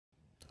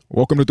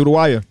Welcome to Through the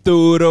Wire.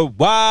 Through the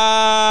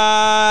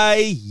Wire.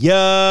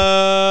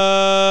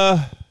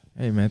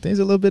 Hey, man, things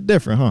are a little bit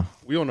different, huh?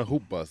 We on a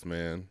hoop bus,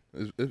 man.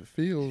 It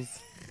feels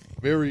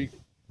very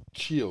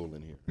chill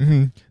in here.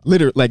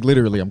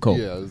 Literally, I'm cold.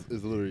 Yeah, it's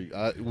literally.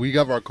 We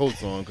got our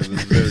coats on because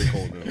it's very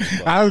cold in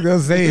here. I was gonna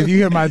say, if you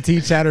hear my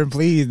teeth chattering,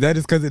 please, that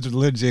is because it's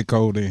legit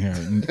cold in here.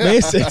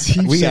 Man said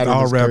teeth We get chattering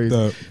all is wrapped crazy.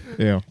 up.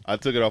 Yeah. I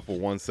took it off for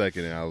 1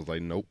 second and I was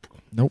like, nope.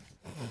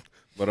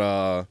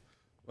 But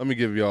let me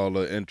give y'all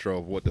an intro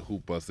of what the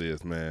hoop bus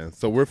is, man.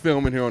 So we're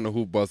filming here on the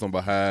hoop bus on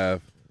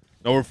behalf.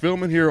 No, we're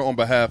filming here on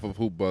behalf of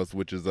Hoop Bus,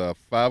 which is a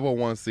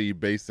 501c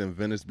based in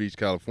Venice Beach,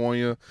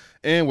 California,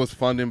 and was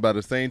funded by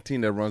the same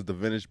team that runs the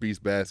Venice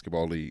Beach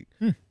Basketball League.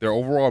 Their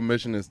overall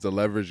mission is to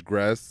leverage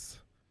grassroots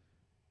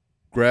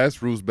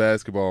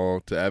basketball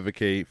to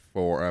advocate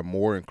for a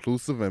more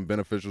inclusive and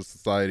beneficial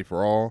society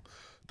for all.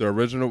 The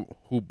original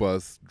Hoop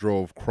Bus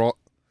drove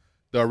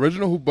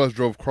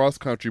cross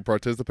country,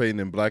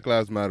 participating in Black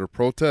Lives Matter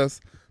protests,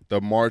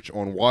 the March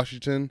on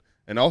Washington,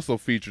 and also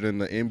featured in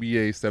the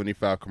NBA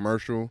 75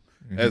 commercial,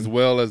 as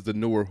well as the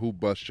newer Hoop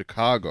Bus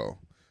Chicago.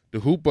 The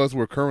Hoop Bus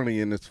we're currently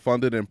in is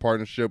funded in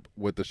partnership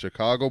with the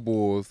Chicago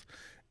Bulls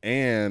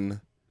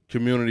and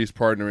Communities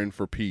Partnering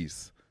for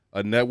Peace,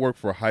 a network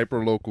for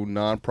hyper-local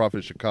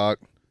nonprofits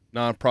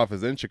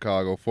in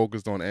Chicago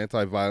focused on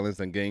anti-violence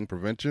and gang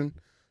prevention.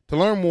 To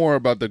learn more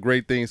about the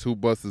great things Hoop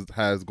Bus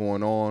has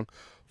going on,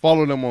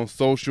 follow them on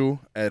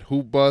social at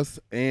Hoop Bus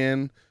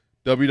and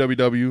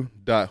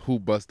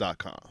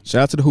www.hoopbus.com.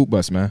 Shout out to the Hoop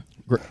Bus, man.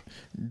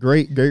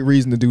 Great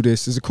reason to do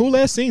this. It's a cool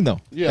ass scene, though.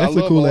 Yeah, definitely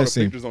I love cool all the ass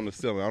scene. pictures on the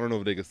ceiling. I don't know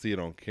if they can see it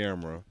on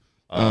camera.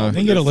 I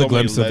think get a little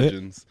glimpse of it.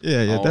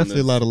 Yeah, definitely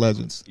a lot of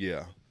legends.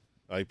 Yeah.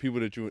 Like people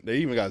that they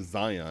even got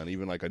Zion,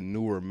 even like a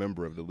newer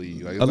member of the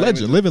league. Like, A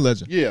legend, living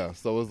legend. Yeah,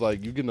 so it's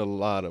like you're getting a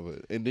lot of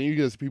it. And then you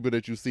get people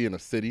that you see in a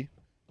city,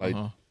 like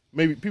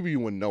maybe people you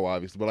wouldn't know,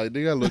 obviously, but like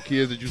they got little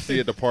kids that you see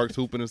at the parks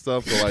hooping and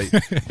stuff. So like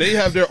they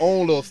have their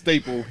own little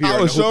staple here. I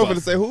was sure going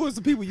to say, who is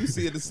the people you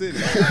see in the city?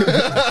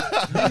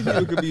 These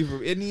people could be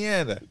from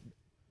Indiana.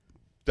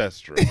 That's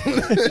true.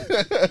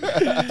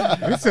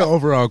 It's an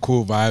overall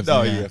cool vibes.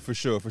 Oh, in yeah, there. for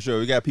sure.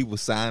 We got people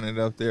signing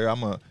up there. I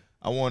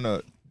want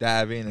to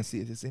dive in and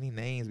see if there's any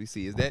names we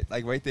see. Is that,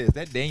 like, right there, is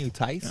that Daniel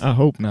Tice? I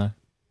hope not.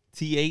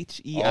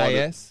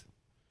 Theis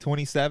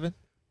 27?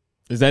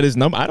 Is that his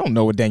number? I don't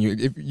know what Daniel.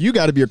 If you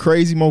got to be a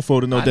crazy mofo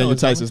to know I Daniel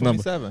it's number Tice's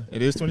number. 27.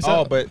 It is 27.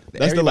 Oh, but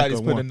That's the, like, everybody's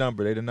the putting a one.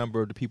 number. They the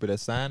number of the people that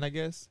signed, I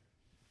guess.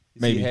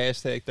 You Maybe. see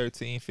hashtag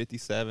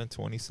 1357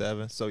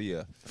 27. So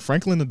yeah,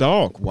 Franklin the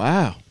dog.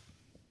 Wow.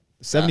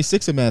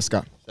 76er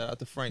mascot. shout out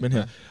to Frank. Been here.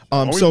 Man.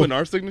 Are we So putting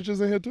our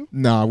signatures in here too?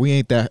 nah, we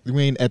ain't at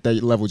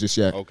that level just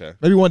yet. Okay.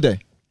 Maybe one day.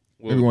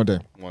 Well, Maybe one day.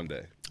 One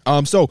day.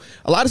 So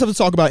a lot of stuff to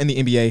talk about in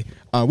the NBA.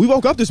 We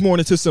woke up this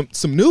morning to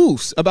some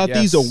news about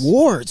these Yes.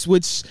 awards,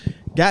 which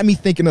got me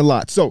thinking a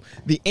lot. So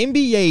the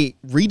NBA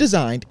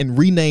redesigned and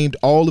renamed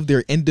all of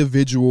their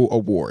individual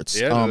awards.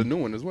 They added a new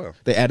one as well.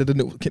 They added a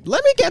new.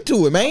 Let me get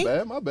to it,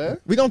 man. My bad.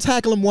 We're gonna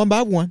tackle them one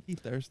by one, He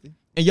thirsty.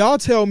 and y'all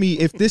tell me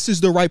if this is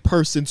the right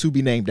person to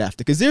be named after,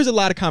 because there's a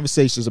lot of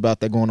conversations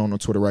about that going on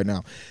Twitter right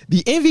now.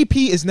 The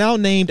MVP is now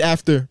named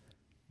after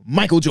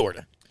Michael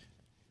Jordan.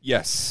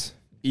 Yes,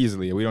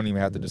 easily. We don't even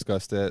have to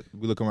discuss that.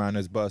 We look around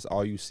this bus,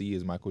 all you see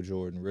is Michael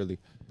Jordan, really.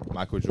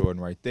 Michael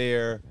Jordan right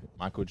there,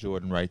 Michael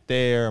Jordan right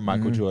there,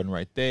 Michael Jordan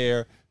right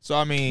there. So,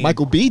 I mean.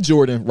 Michael B.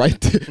 Jordan, right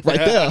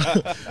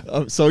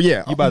there. So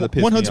yeah, You about to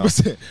piss me off.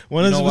 100%.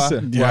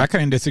 100%. Yeah, I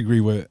couldn't disagree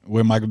with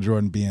Michael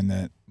Jordan being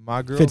that.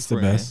 My girlfriend Fits the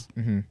best.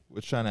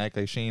 was trying to act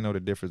like she ain't know the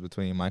difference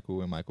between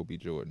Michael and Michael B.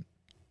 Jordan.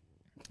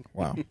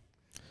 Wow,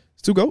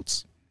 it's two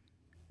goats.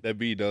 That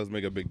B does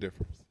make a big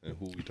difference in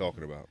who we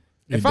talking about.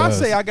 If I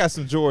say I got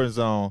some Jordans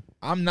on,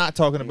 I'm not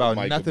talking about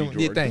Michael nothing.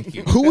 B. Yeah, Jordan. thank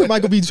you. Who would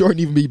Michael B. Jordan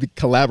even be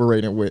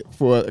collaborating with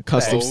for a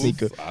custom Those,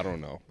 sneaker? I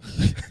don't know.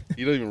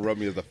 He doesn't even rub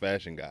me as a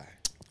fashion guy.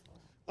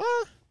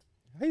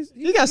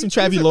 He got some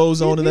Travis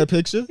Lowe's on in that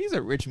picture. He's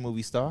a rich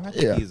movie star. I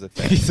think Yeah. he's a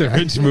fan. He's a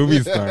rich movie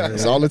star.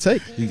 That's all it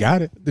takes. You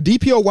got it. The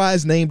DPOY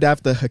is named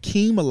after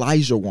Hakeem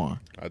Olajuwon.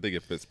 I think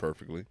it fits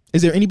perfectly.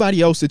 Is there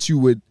anybody else that you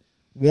would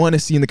want to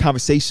see in the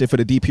conversation for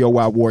the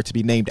DPOY award to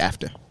be named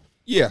after?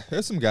 Yeah,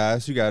 there's some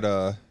guys. You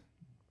got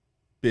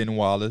Ben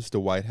Wallace,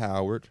 Dwight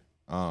Howard,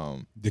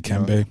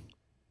 Dikembe.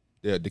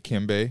 yeah,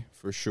 Dikembe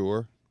for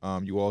sure.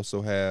 You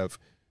also have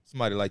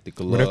somebody like the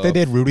Glove. What if they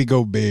did Rudy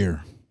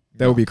Gobert?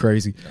 That would be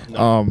crazy.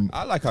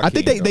 I like. I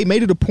think they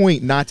made it a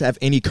point not to have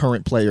any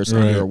current players on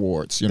Right. their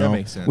awards. You That know,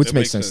 makes sense. which It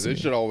makes sense to It me.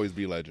 should always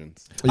be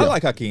legends. Yeah. I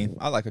like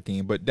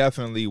Hakeem, but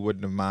definitely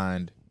wouldn't have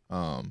mind,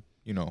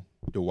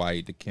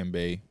 Dwight,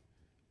 Dikembe,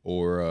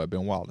 or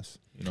Ben Wallace.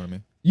 You know what I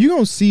mean? You're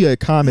going to see a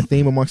common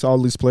theme amongst all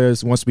these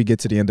players once we get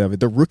to the end of it.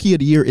 The Rookie of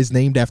the Year is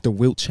named after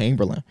Wilt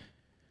Chamberlain.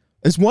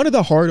 It's one of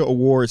the harder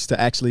awards to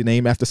actually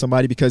name after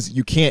somebody because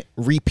you can't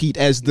repeat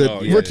as the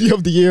Rookie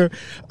of the Year.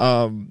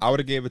 I would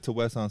have gave it to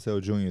Wes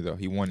Unseld Jr. though.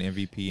 He won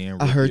MVP and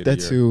Rookie I heard of the that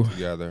Year too.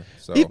 together.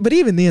 So But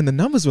even then, the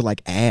numbers were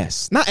like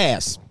ass. Not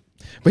ass,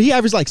 but he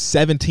averaged like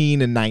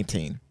 17 and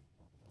 19.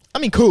 I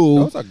mean,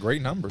 cool. Those are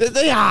great numbers.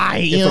 They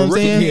you know If a what I'm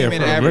rookie saying? came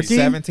in and averaged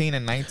rookie? 17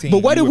 and 19, But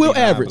what you did would Will be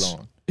average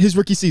mind-blown. his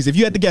rookie season? If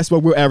you had to guess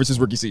what Will averaged his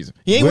rookie season,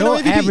 he ain't win Will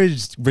no MVP.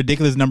 averaged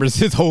ridiculous numbers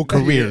his whole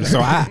career,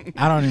 so I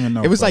don't even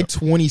know. It was like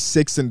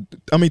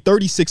but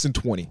 36 and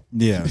 20.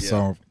 yeah,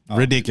 so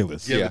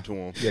ridiculous. Give it to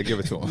him. Yeah, give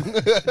it to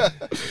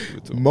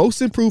him.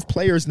 Most improved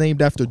players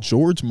named after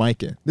George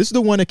Mikan. This is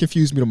the one that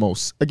confused me the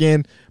most.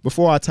 Again,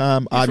 before our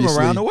time, obviously.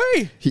 From around the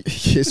way.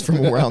 He is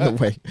from around the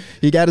way.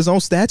 He got his own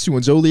statue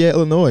in Joliet,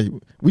 Illinois.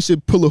 We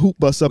should pull a hoop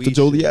bus up We to should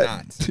Joliet.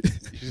 not.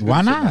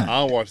 Why not? I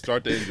don't watch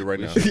Start the Engine right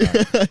now.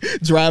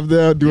 Drive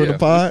there during Yeah. the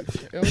pod.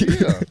 Hell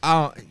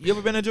yeah. You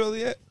ever been to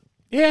Joliet?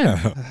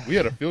 Yeah. We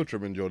had a field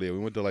trip in Joliet. We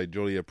went to like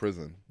Joliet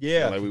prison.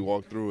 Yeah. And, like we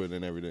walked through it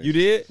and everything. You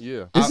did?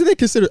 Yeah. Isn't it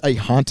considered a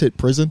haunted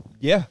prison?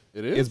 Yeah.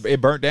 It is?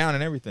 It burnt down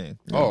and everything.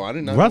 Oh, I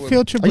didn't know. What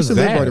field trip I was used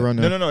to live that? right around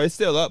there. No, it's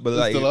still up, but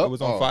like still up? it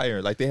was on Oh.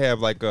 fire. Like they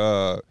have like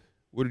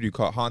what did you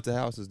call it? Haunted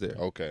houses there?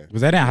 Okay.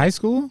 Was that in high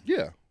school?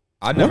 Yeah.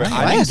 I never. What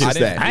I class didn't, is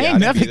that? I ain't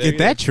never be there get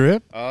that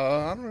trip.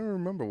 I don't even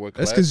remember what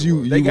class. That's because it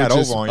was. They you got were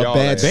over just on a y'all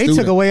bad ass. They student.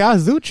 took away our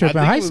zoo trip in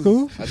think high it was-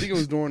 school. I think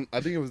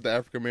it was the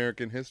African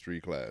American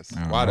history class.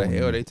 Why the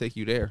hell they take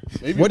you there?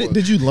 Maybe What it was.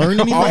 did you learn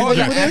anything? All while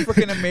the you were there?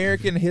 African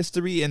American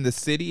history in the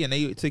city, and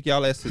they took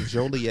y'all ass to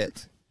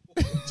Joliet.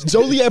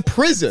 Joliet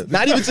prison,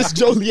 not even just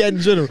Joliet in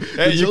general.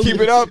 Hey, you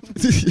keep it up.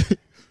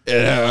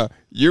 Yeah,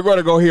 you're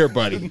gonna go here,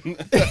 buddy.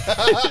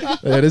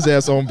 Yeah, his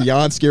ass on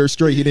Beyond Scared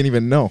Straight. He didn't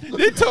even know.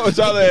 They told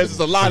y'all ass there's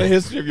a lot of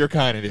history of your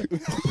kind in it.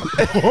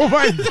 Oh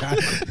my god.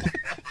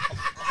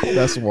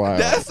 That's wild.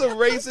 That's some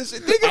racist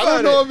shit. Think I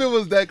about don't know it. if it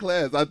was that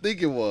class. I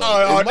think it was.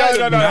 Oh, It might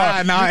have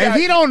been. Nah. If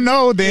he don't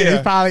know, then Yeah,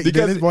 it probably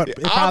because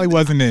it probably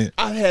wasn't it.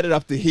 I've had it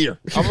up to here.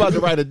 I'm about to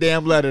write a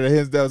damn letter to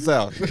Hinsdale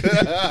South.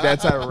 That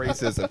type of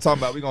racism.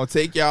 Talking about we're gonna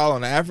take y'all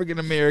on an African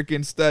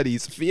American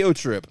studies field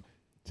trip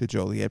to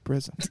Joliet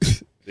prison.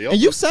 And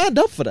you signed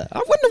up for that.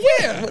 I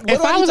wouldn't have. What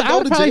If do I need was, to I go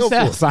would to probably jail say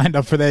I for? signed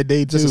up for that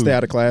day too. Just to stay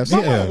out of class.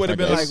 Mama would have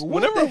been I like, guess.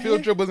 what Whenever the a field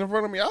heck? trip was in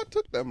front of me, I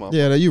took that motherfucker.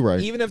 Yeah, you're right.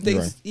 Even if You're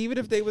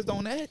right. was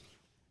on that,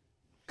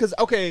 because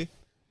okay,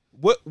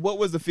 what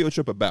was the field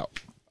trip about?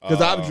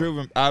 Because I've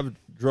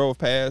drove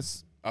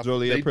past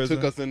Joliet They prison.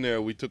 took us in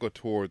there. We took a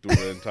tour through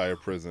the entire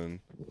prison,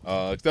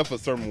 except for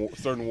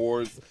certain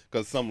wards,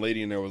 because some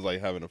lady in there was like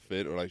having a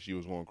fit or like she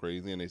was going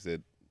crazy, and they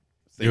said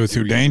It was too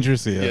safety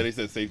dangerous. reasons. Yeah. Yeah, they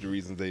said safety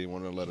reasons they didn't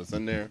want to let us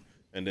in there,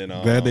 and then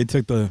Glad they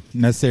took the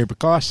necessary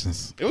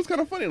precautions. it was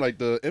kind of funny. Like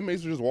the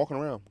inmates were just walking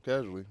around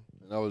casually,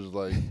 and I was just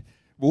like,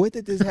 What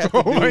did this have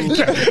to do?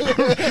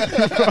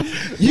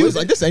 You was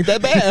like, this ain't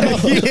that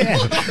bad.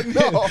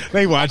 Yeah.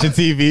 They watching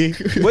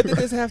TV. What did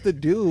this have to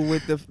do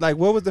with the like?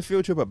 What was the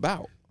field trip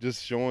about?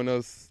 just showing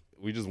us.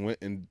 We just went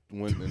and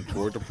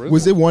toured the prison.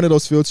 Was it one of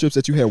those field trips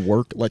that you had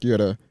work, like you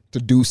had to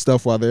do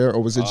stuff while there,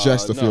 or was it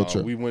just a field No,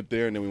 trip? We went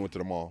there and then we went to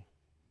the mall,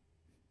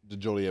 the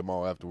Joliet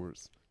Mall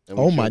afterwards. And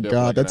we Oh my chilled there for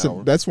God, like an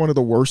hour. that's one of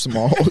the worst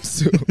malls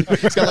too.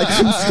 It's got like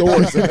 2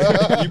 stores. In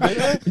it. You been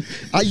there?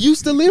 I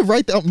used to live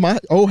right there. My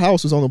old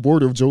house was on the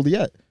border of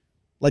Joliet,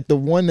 like the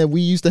one that we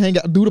used to hang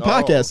out, do the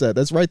podcast at.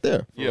 That's right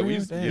there. Yeah, we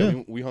used,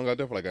 Damn. we hung out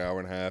there for like an hour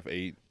and a half,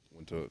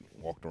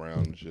 walked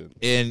around and shit.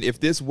 And if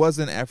this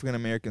wasn't African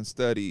American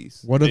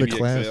studies, What are the Maybe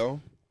classes? Excel.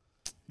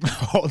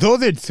 Oh,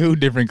 those are 2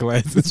 different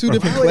classes. 2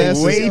 different Way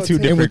classes, Way too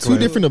and different. with 2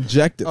 classes. different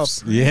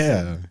objectives.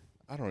 Yeah.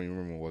 I don't even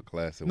remember what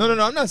class it was.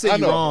 no. I'm not saying I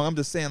you're know. wrong. I'm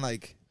just saying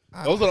like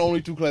Those are the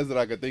only 2 classes that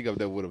I could think of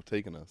that would have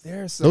taken us.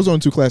 there's some. Those are the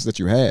 2 classes that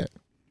you had.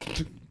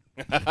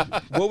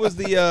 What was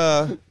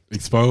the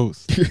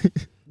Exposed.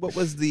 what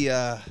was the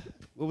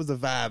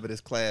vibe of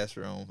this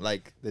classroom?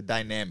 Like the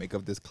dynamic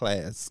of this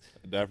class,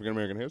 The African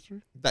American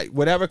history. like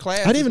whatever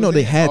class. I didn't even know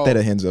they had that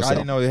at Hinsdale I South.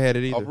 didn't know they had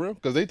it Oh, either. for real?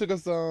 Because they took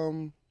us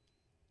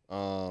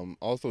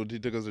also he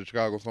took us to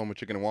Chicago Summer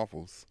Chicken and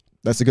Waffles.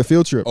 That's a good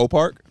field trip. O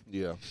Park.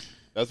 Yeah.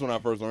 That's when I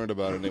first learned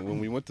about it. And then when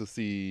we went to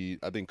see,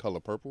 I think Color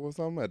Purple or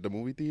something at the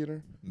movie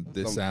theater.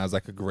 This sounds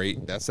like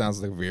that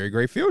sounds like a very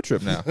great field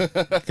trip now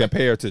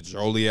compared to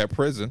Joliet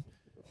prison.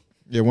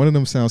 Yeah, one of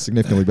them sounds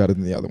significantly better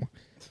than the other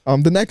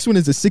one. The next one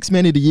is the 6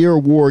 Man of the Year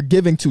award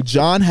given to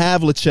John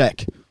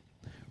Havlicek,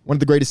 one of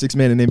the greatest 6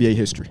 men in NBA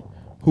history.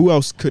 Who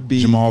else could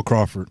be? Jamal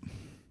Crawford.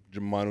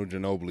 Manu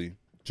Ginobili.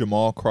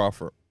 Jamal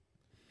Crawford.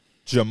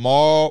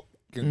 Jamal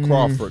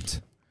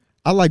Crawford.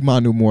 I like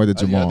Manu more than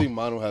Yeah, Jamal, I think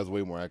Manu has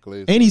way more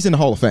accolades. and he's in the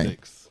Hall of Fame.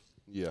 6.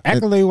 Yeah.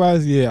 Accolade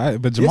wise, yeah.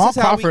 But Jamal This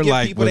is how we Crawford give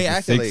like people was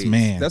their the 6th accolades.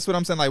 man. That's what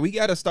I'm saying. Like we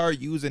got to start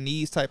using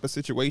these type of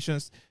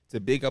situations to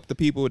big up the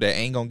people that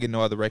ain't gonna get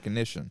no other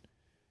recognition.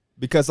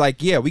 Because like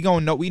we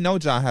know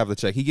John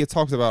Havlicek. He gets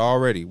talked about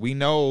already. We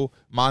know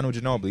Manu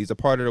Ginobili. He's a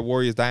part of the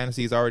Warriors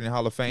dynasty. He's already in the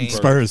Hall of Fame.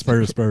 Spurs.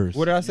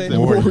 What did I say? The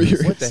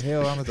Warriors. What the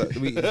hell?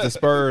 The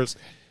Spurs.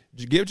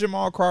 Give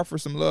Jamal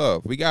Crawford some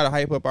love. We got to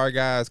hype up our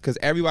guys because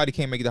everybody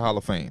can't make it to the Hall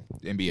of Fame,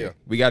 NBA. Yeah.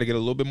 We got to get a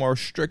little bit more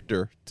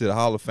stricter to the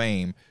Hall of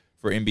Fame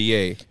for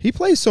NBA. He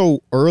played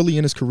so early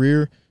in his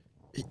career.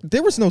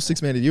 There was no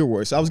Six Man of the Year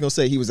award. So I was gonna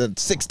say he was a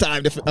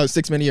 6-time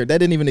Six Man of the Year. That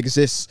didn't even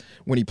exist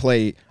when he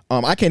played.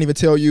 I can't even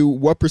tell you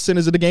what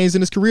percentage of the games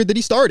in his career that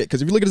he started.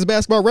 Because if you look at his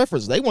basketball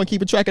reference, they weren't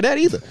keeping track of that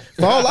either.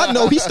 For all I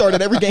know, he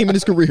started every game in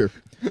his career.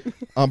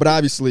 But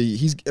obviously,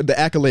 the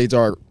accolades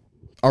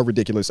are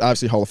ridiculous.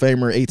 Obviously, Hall of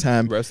Famer,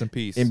 8-time Rest in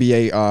peace.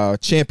 NBA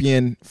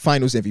champion,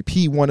 Finals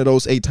MVP, one of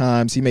those 8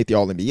 times. He made the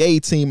All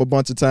NBA team a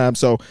bunch of times.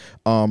 So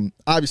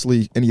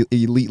obviously, an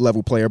elite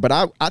level player. But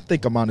I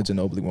think a Manu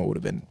Ginobili one would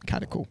have been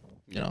kind of cool.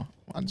 You know,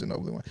 Manu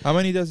Ginobili one. How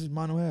many does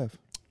Manu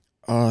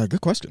have?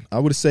 Good question. I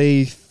would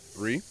say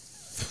 3.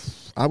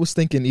 I was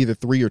thinking either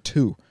 3 or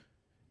 2.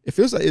 It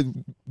feels like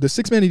the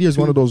Six Man of the Year is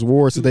one of those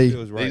awards that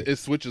It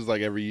switches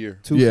like every year.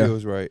 2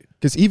 feels right.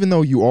 Because even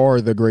though you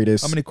are the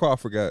greatest, How many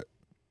Crawford got?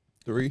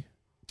 3.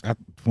 I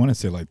want to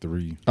say like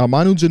 3.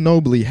 Manu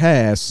Ginobili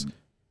has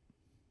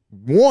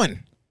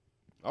 1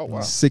 Oh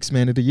wow! Six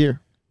Man of the Year.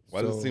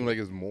 Why does it seem like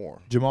it's more?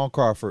 Jamal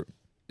Crawford.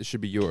 It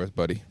should be yours,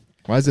 buddy.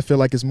 Why does it feel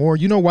like it's more?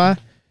 You know why?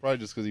 Probably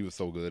just because he was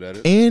so good at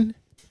it. And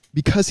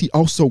because he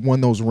also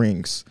won those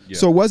rings. Yeah.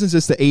 So it wasn't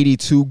just the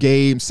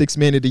 82-game Six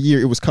Man of the Year.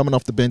 It was coming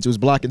off the bench. It was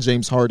blocking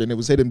James Harden. It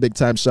was hitting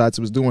big-time shots.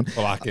 It was doing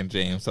Blocking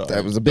James.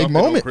 that was a big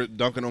moment.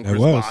 Dunking on It Chris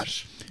was.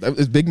 Bosh. That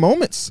was big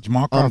moments.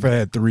 Jamal Crawford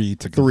had 3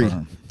 to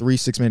confirm. 3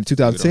 Six Man,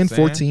 2010,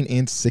 See what I'm 14,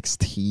 and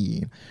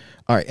 16.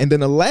 All right, and then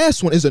the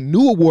last one is a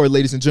new award,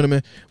 ladies and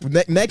gentlemen.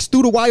 Next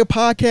Through the Wire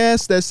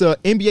podcast, that's a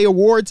NBA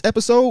Awards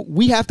episode.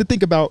 We have to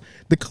think about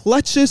the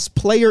clutchest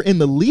player in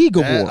the league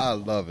award. I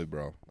love it,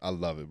 bro.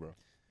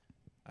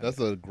 That's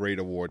a great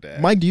award to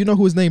add. Mike, do you know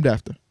who it's named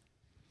after?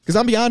 Because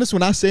I'll be honest,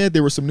 when I said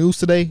there was some news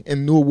today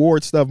and new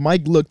award stuff,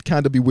 Mike looked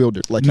kind of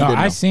bewildered. Like No, he didn't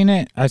know. I seen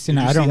it. I Did you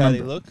don't see how remember.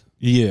 they look?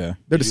 Yeah.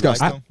 They're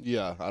disgusting. Like them?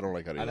 Yeah, I don't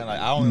like how they I look. didn't like.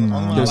 I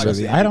don't There's like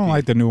really- I don't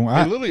like the new one.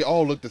 They I literally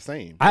all look the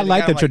same.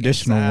 like the got,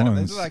 traditional inside of it.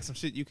 ones. This is like some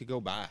shit you could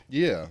go buy.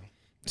 Yeah.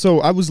 So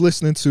I was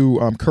listening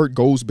to Kurt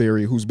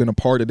Goldsberry, who's been a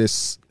part of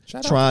this,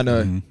 trying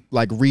to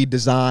like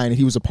redesign.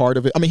 He was a part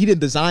of it. I mean, he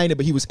didn't design it,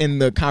 but he was in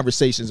the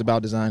conversations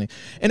about designing.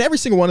 And every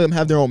single one of them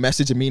have their own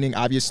message and meaning,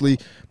 obviously.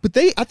 But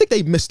I think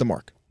they missed the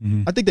mark.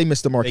 I think they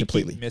missed the mark They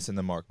completely. keep missing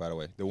the mark, by the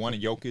way. The one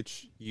in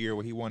Jokic year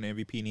where he won the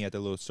MVP and he had the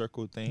little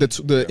circle thing. The NBA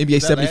Was that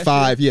last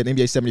 75, yeah, the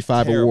NBA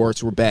 75 Terrible.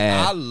 awards were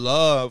bad. I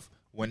love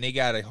when they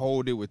gotta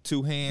hold it with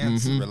 2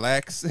 hands,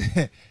 relax,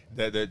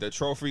 the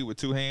trophy with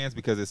 2 hands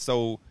because it's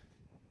so,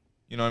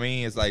 you know what I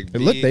mean? It's like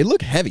They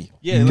look heavy,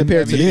 Yeah, they look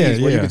compared to heavy.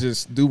 these where you Yeah. can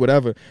just do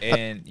whatever.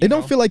 And They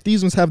don't feel like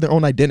these ones have their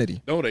own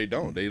identity. No, they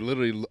don't. They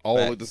literally all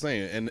Facts. look the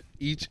same, and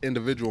each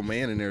individual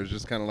man in there is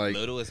just kind of like,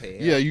 little as hell.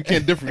 yeah, you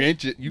can't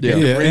differentiate. You Yeah.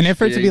 can't Yeah, and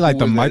for it to be like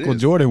the who that Michael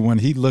is. Jordan one,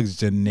 he looks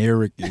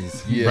generic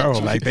as Yeah. bro.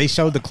 Like they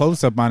showed the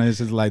close up on it. It's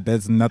just like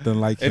that's nothing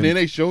like And him. then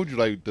they showed you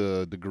like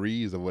the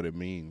degrees of what it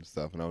means and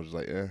stuff, and I was just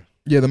like,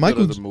 Yeah, the Michael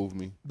Michael doesn't move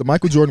me.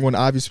 Jordan one,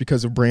 obviously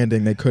because of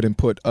branding, they couldn't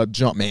put a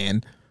jump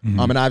man. And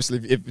obviously,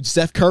 if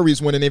Steph Curry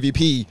is winning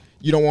MVP,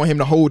 you don't want him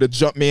to hold a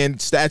jump man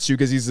statue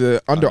because he's an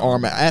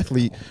underarm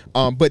athlete.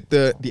 But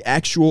the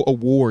actual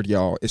award,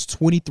 y'all, is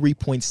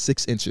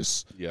 23.6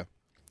 inches. Yeah.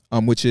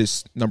 Which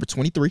is number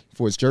 23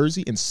 for his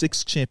jersey and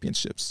 6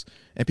 championships.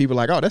 And people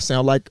are like, oh, that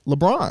sounds like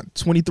LeBron.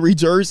 23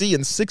 jersey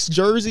and 6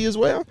 jersey as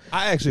well.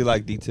 I actually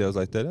like details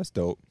like that. That's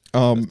dope.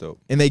 That's dope.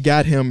 And they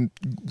got him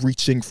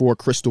reaching for a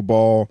crystal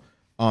ball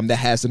that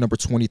has the number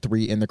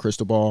 23 in the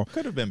crystal ball.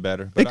 Could have been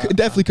better. It But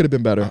definitely could have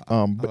been better.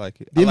 I But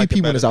like it. the I like it MVP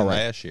one better is than all right.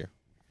 last year.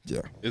 Yeah.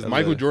 Is That's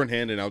Michael it. Jordan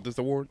handing out this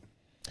award?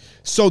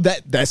 So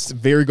that's a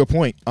very good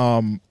point.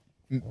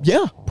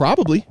 Yeah,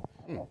 probably.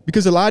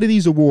 Because a lot of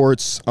these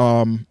awards,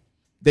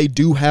 they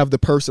do have the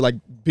person, like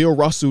Bill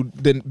Russell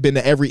been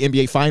to every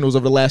NBA Finals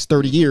over the last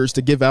 30 years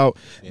to give out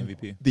The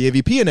MVP. the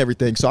MVP and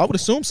everything. So I would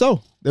assume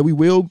so, that we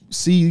will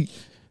see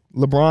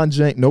LeBron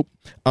James,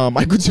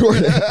 Michael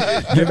Jordan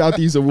give out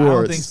these I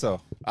awards. don't think so.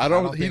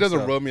 He think doesn't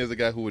so. rub me as a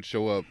guy who would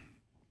show up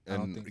I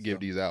don't and think give so.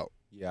 these out.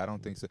 Yeah, I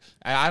don't think so.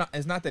 I don't,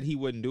 it's not that he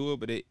wouldn't do it,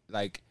 but it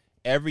like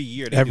every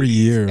year. They Every do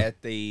these year.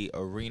 at the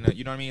arena.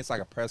 You know what I mean? It's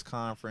like a press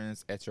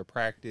conference at your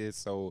practice.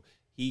 So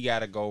he got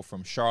to go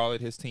from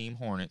Charlotte, his team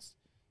Hornets,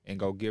 and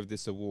go give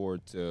this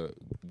award to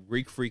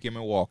Greek Freak in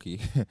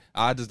Milwaukee.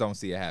 I just don't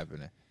see it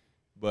happening.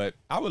 But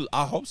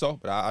I hope so,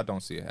 but I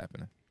don't see it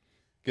happening.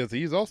 Because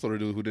he's also the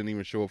dude who didn't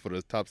even show up for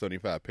the top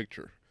 75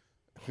 picture,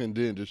 and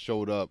then just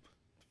showed up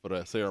for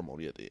that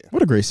ceremony at the end.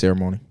 What a great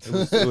ceremony. It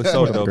was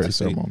so What a dope great to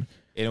see. ceremony.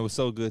 And it was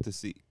so good to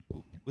see.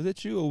 Was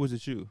it you or was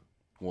it you?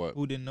 What?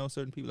 Who didn't know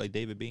certain people like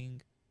David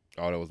Bing?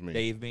 Oh, that was me.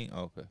 Dave Bing?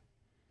 Oh, okay.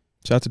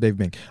 Shout out to Dave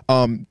Bing.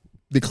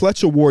 The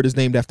Clutch Award is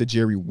named after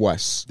Jerry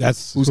West,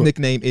 That's whose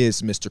nickname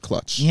is Mr.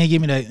 Clutch. You ain't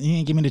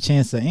give me the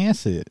chance to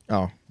answer it.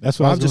 Oh, That's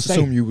what well, I I was just gonna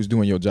say. assumed you was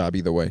doing your job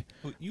either way.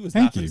 You was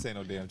Thank not you. going to say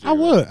no damn I Jerry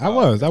West.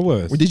 was. I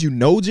was. Well, did you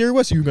know Jerry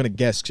West or you were going to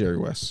guess Jerry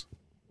West?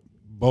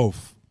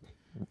 Both.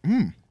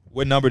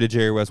 What number did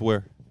Jerry West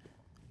wear?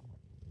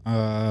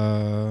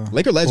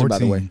 Laker legend, by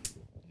the 14. way.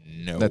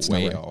 No That's no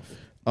way way. off.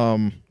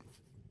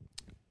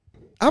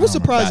 I was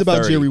surprised About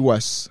about 30. Jerry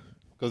West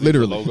Because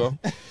literally. logo.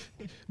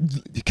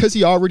 because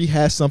he already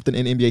has something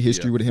in NBA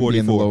history Yeah. with him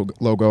being the 44.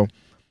 logo.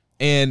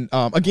 And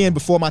again,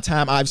 before my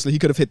time, obviously he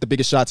could have hit the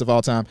biggest shots of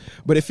all time.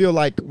 But I feel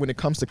like when it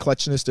comes to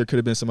clutchness, there could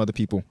have been some other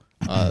people.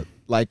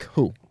 Like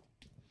who?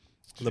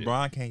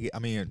 LeBron can't get. I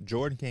mean,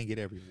 Jordan can't get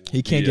every award.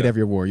 He can't get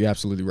every award. You're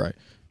absolutely right.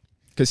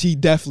 Because he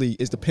definitely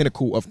is the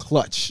pinnacle of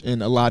clutch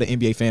in a lot of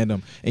NBA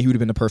fandom, and he would have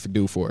been the perfect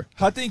dude for it.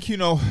 I think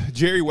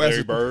Jerry West.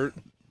 Larry Bird.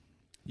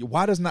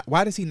 Why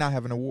does he not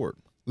have an award?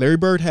 Larry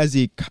Bird has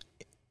the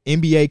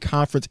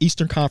NBA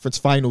Eastern Conference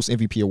Finals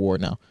MVP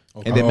award now.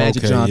 Okay. And then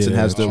Magic Johnson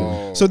has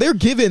the. So they're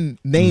giving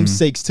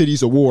namesakes to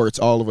these awards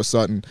all of a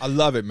sudden. I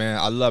love it, man.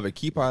 I love it.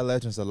 Keep our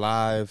legends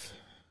alive.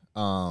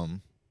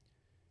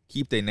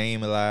 Keep their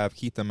name alive.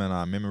 Keep them in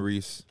our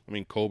memories. I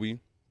mean, Kobe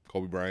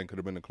Bryant could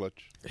have been the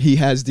clutch. He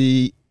has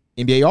the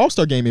NBA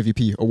All-Star Game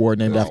MVP award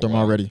named after him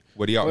already.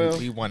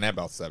 He won that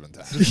about 7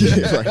 times.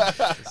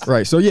 Yeah,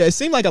 right. So, yeah, it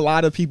seemed like a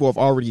lot of people have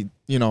already,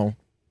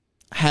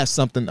 has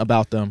something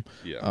about them.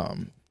 Yeah.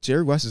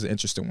 Jerry West is an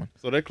interesting one.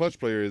 So that clutch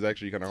player is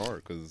actually kind of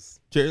hard because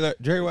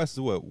Jerry West is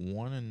what,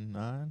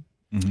 1-9?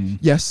 Mm-hmm.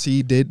 Yes,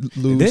 he did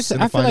lose.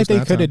 I feel like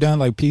they could have done,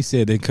 like P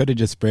said, they could have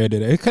just spread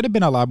it. It could have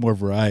been a lot more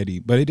variety,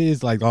 but it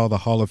is like all the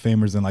Hall of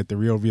Famers and like the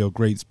real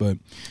greats. But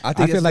I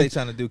think feel like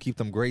they're trying to do keep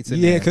them greats in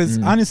there. Yeah, because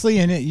honestly,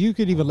 and you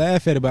could even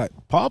laugh at about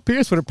Paul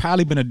Pierce would have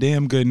probably been a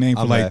damn good name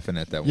for I'm laughing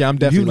at that one. Yeah, I'm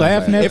definitely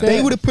laughing at if that?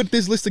 they would have put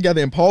this list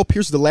together and Paul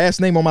Pierce is the last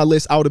name on my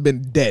list, I would have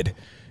been dead.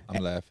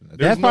 I'm laughing at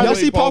There's that. no Y'all way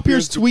see Paul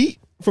Pierce tweet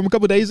from a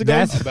couple days ago?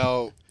 That's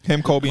about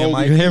Him, Kobe, and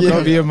Mike.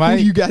 Kobe, and Mike.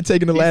 Who you got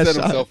taking the he last set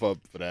shot? himself up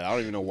for that. I don't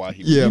even know why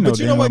he. Yeah, You know but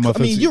you know damn what? well I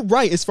mean, motherfuckers- you're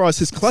right as far as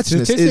his clutchness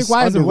statistic is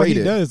wise and what he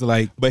underrated. does,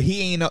 like But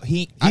he ain't.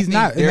 He's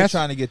not- and They're that's-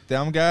 trying to get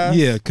them guys.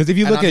 yeah, because if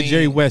you And look I at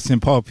Jerry mean, West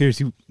and Paul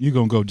Pierce, you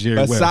gonna go Jerry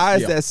West.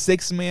 Besides Yeah. that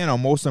 6 man or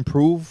most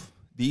improved,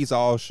 these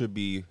all should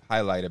be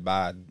highlighted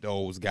by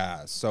those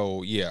guys.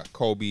 So yeah,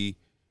 Kobe,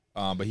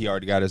 but he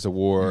already got his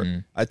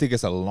award. I think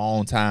it's a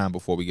long time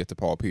before we get to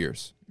Paul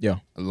Pierce. Yeah.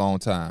 A long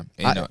time.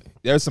 And,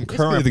 there's some good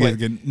current to get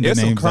there's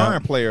some names current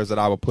out. players that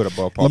I would put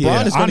above Paul. LeBron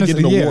Pierce. is going to get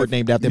an honestly, award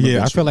named after him.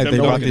 Yeah, I feel like Tim they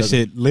brought Duncan this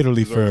shit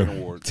literally deserves an for.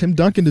 award. Tim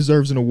Duncan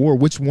deserves an award.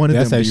 Which one of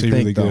That's them do actually you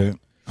really think, though? good.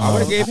 I would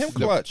have gave him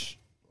clutch.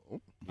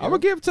 I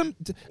would give Tim.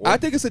 I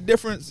think it's a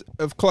difference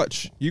of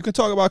clutch. You can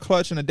talk about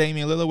clutch in a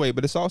Damian Lillard way,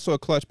 but it's also a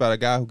clutch by a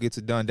guy who gets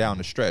it done down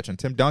the stretch. And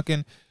Tim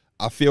Duncan,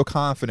 I feel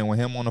confident with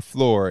him on the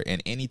floor in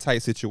any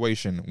tight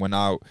situation.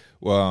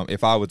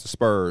 If I was the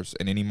Spurs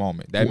in any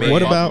moment, that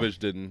What about- Popovich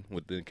didn't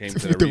with the came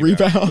to With the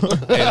rebound.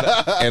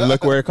 and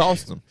look where it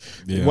cost him.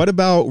 Yeah. What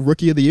about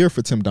Rookie of the Year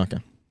for Tim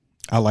Duncan?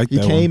 I like He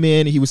that came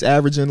in, he was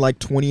averaging like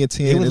 20 and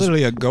 10. He was as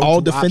literally a go-to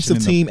all defensive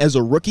option in team as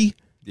a rookie.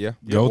 Yeah,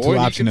 Go-to or he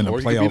option could- in the or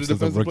he could be playoffs the as a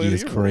defensive rookie player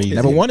is of the year. crazy.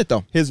 Never won it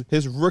though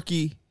his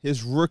rookie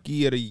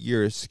of the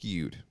year is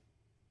skewed.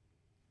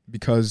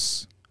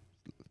 because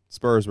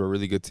Spurs were a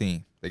really good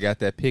team. They got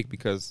that pick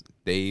because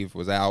Dave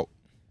was out,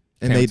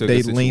 and came to a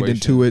they good leaned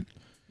situation. into it.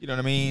 You know what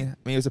I mean?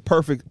 I mean, it was a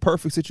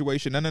perfect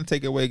situation. Nothing to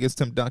take away against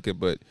Tim Duncan,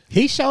 but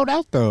He showed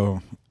out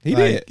though. He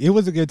Like, did. It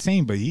was a good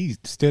team, but he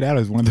stood out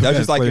as one of the That's best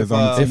just like players if,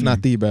 on the team. If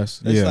not the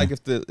best. it's Yeah. like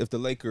if the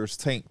Lakers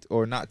tanked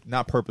or not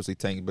purposely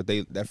tanked, but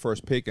that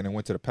first pick and then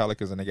went to the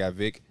Pelicans and they got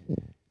Vic.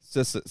 It's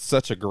just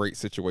such a great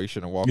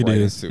situation to walk It right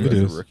is. into It as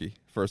is. a rookie,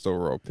 first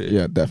overall pick.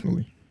 Yeah,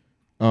 definitely.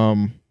 Who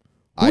do you-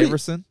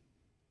 Iverson.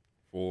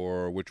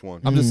 For which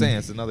one? I'm just saying,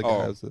 it's another guy.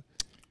 Oh.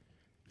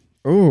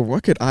 Oh,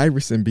 what could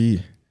Iverson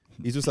be?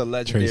 He's just a Trace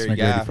legendary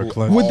guy. McGrady for who-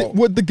 clutch.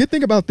 What the good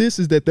thing about this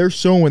is that they're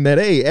showing that,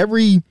 hey,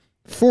 every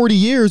 40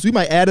 years we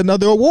might add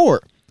another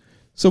award.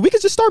 So we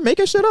could just start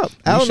making shit up.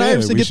 Allen should,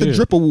 Iverson we get the should.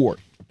 drip award.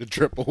 The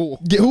triple.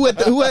 Get, who had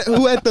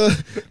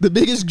the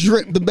biggest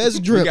drip, the best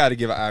We drip. got to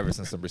give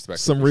Iverson some respect.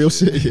 for Some this real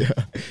shit, yeah.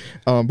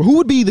 But who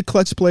would be the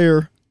clutch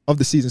player of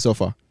the season so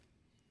far?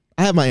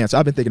 I have my answer.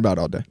 I've been thinking about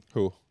it all day.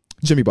 Who?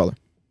 Jimmy Butler.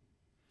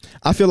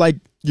 I feel like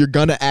you're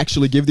gonna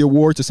actually give the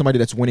award to somebody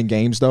that's winning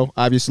games, though.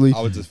 Obviously,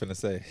 I was just finna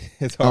say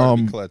it's hard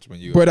to be clutch when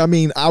you. but I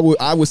mean, I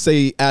would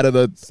say out of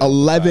the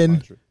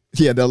 11,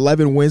 500. the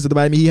 11 wins that the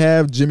Miami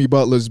have, Jimmy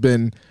Butler's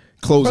been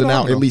closing out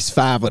Phenomenal. at least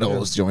 5 of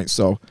those joints.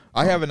 So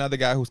I have another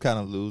guy who's kind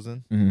of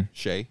losing. Mm-hmm.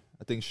 Shea.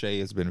 I think Shea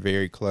has been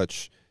very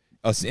clutch,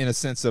 in a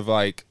sense of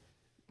like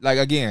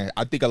again.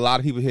 I think a lot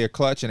of people hear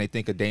clutch and they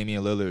think of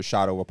Damian Lillard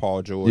shot over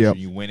Paul George Yep. and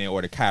you win it,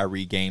 or the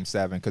Kyrie Game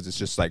 7 because it's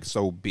just like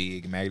so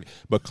big, man.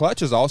 But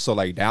clutch is also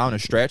like down the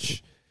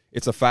stretch.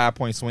 It's a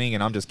 5-point swing,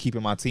 and I'm just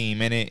keeping my team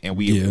in it, and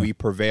we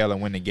prevail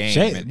and win the game.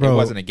 Shea, And bro. it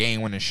wasn't a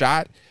game-winning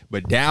shot,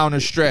 but down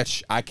the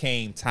stretch, I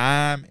came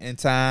time and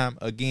time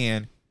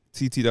again.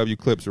 TTW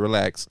clips,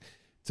 relax,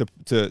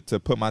 to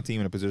put my team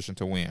in a position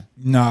to win.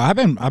 No, I've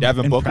been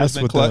Devin Booker's impressed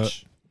been with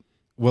clutch.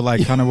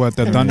 like kind of what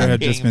the Thunder had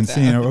just been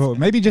seeing, or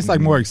maybe just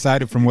like more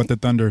excited from what the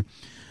Thunder.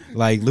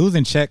 Like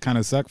losing Chet kind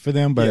of sucked for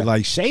them, but Yeah.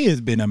 like Shea has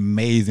been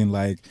amazing.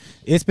 Like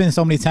it's been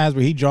so many times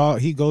where he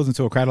goes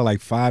into a crowd of like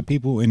 5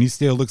 people and he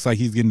still looks like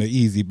he's getting the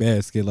easy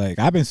basket. Like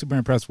I've been super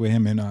impressed with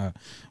him and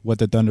what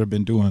the Thunder have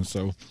been doing.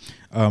 So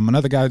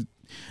another guy,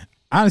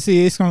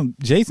 honestly,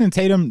 Jason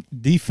Tatum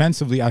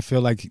defensively. I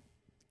feel like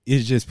it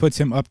just puts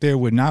him up there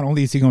with not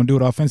only is he going to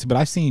do it offensively, but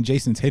I've seen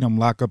Jason Tatum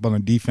lock up on the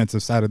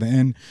defensive side of the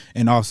end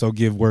and also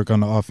give work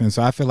on the offense.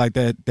 So I feel like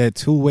that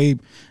two-way,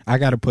 I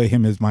got to put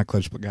him as my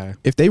clutch guy.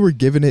 If they were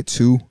giving it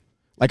to,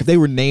 like if they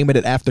were naming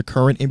it after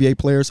current NBA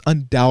players,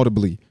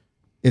 undoubtedly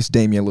it's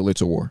Damian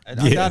Lillard's award.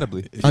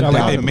 Undoubtedly. It's like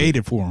they made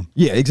it for him.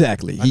 Yeah,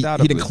 exactly. He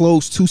Undoubtedly. done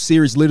closed 2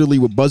 series literally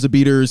with buzzer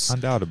beaters.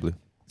 Undoubtedly.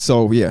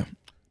 So, yeah.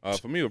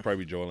 For me, it would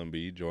probably be Joel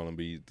Embiid. Joel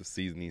Embiid, the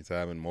season he's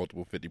having,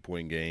 multiple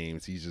 50-point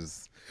games.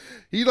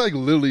 He like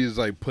literally is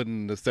like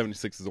putting the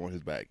 76ers on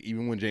his back.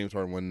 Even when James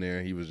Harden wasn't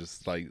there, he was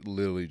just like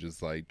literally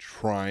just like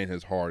trying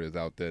his hardest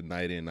out there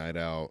night in, night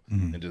out,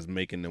 and just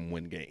making them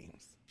win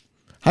games.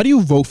 How do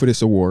you vote for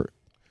this award?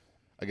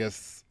 I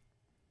guess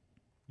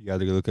You got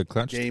to look at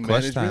clutch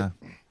management. time.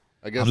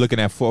 I guess I'm looking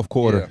at fourth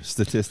quarter Yeah.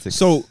 statistics.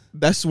 So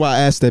that's why I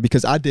asked that,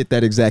 because I did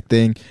that exact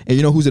thing. And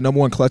you know who's the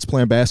number 1 clutch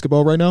player in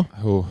basketball right now?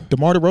 Who?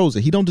 DeMar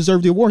DeRozan. He don't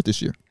deserve the award this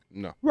year.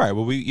 no. Right.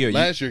 Well,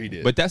 Last year he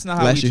did. But that's not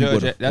how Last we year he judge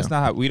would've, it. That's yeah.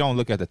 not how we don't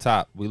look at the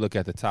top. We look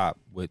at the top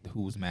with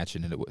who's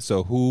matching it.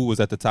 So who was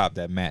at the top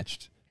that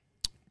matched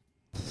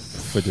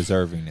for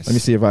deservingness? Let me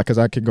see because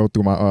I could go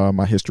through my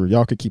my history.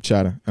 Y'all could keep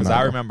chatting. Because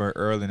I remember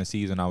early in the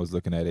season I was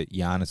looking at it.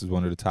 Giannis is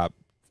one of the top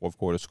fourth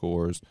quarter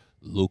scorers.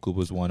 Luka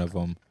was one of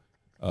them.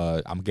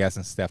 I'm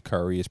guessing Steph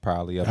Curry is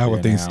probably up there I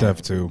would think now.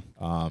 Steph too.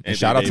 And Anthony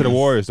shout out to the Davis.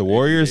 Warriors. The Anthony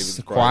Warriors Davis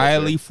is probably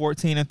quietly up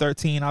 14 and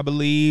 13, I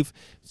believe,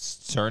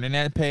 turning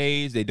that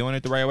page. They doing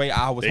it the right way.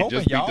 I was They hoping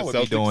just beat y'all the would be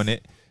Celtics. doing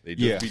it. They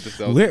Yeah. just beat the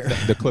Celtics. We're-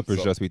 The Clippers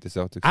So- just beat the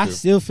Celtics. I too.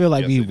 still feel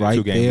like Yes, we they did. right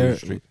 2-game there.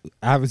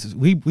 losing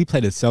streak. We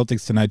play the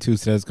Celtics tonight too,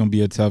 so that's going to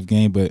be a tough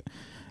game. But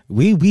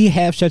we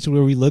have stretches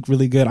where we look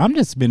really good. I'm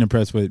just been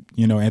impressed with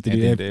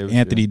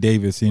Anthony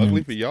Davis.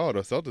 Luckily for y'all, the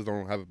Celtics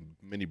don't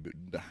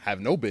have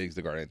no bigs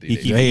to guard Anthony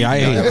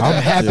Davis.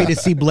 I'm happy to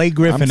see Blake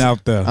Griffin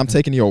out there. I'm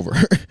taking the over.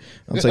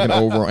 I'm taking the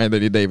over on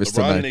Anthony Davis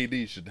LeBron tonight. and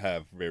AD should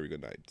have very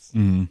good nights.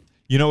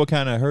 You know what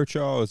kind of hurt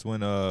y'all is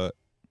when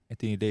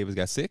Anthony Davis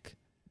got sick.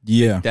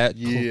 Yeah. That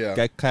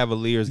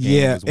Cavaliers game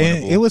Yeah, was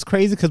wonderful. and it was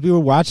crazy because we were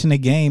watching the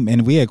game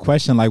and we had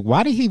questioned like,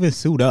 why did he even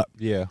suit up?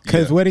 Yeah.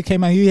 Because when it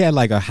came out, he had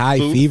like a high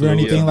fever or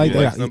anything like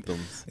that.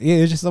 Symptoms. Yeah,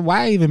 it's just like,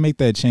 why even make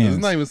that chance?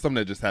 It's not even something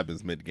that just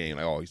happens mid-game,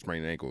 like, oh, he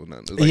sprained an ankle or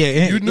nothing. It's like, Yeah,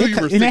 and, you knew you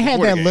were sick and they had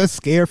before that the game. little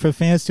scare for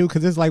fans too,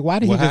 because it's like, why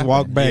did What he just walk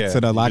happened? back Yeah,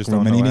 to the you locker just room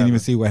don't and he know didn't even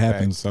what see what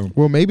happened? Facts. So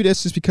Well, maybe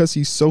that's just because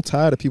he's so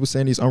tired of people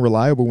saying he's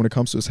unreliable when it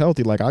comes to his health.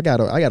 Like, I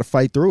gotta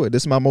fight through it.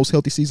 This is my most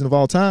healthy season of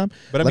all time.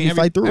 But I Let mean, me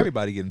fight through it.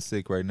 everybody getting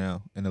sick right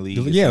now in the league.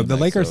 it yeah, seems the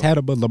like, Lakers so. had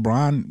it, but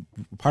LeBron,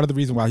 part of the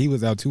reason why he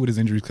was out too with his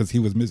injuries because he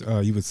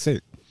was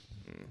sick.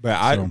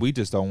 But we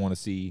just don't want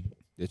to see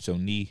that your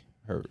knee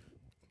hurt.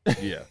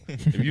 Yeah.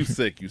 If you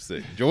sick, you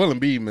sick. Joel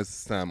Embiid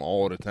misses time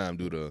all the time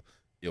due to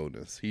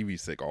illness. He be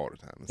sick all the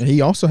time. And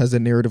he also has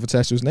that narrative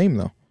attached to his name,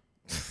 though,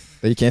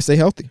 that he can't stay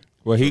healthy.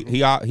 Well, he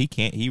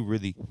can't. He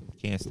really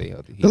can't stay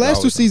healthy. The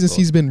last 2 seasons,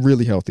 he's been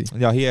really healthy.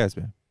 Yeah, he has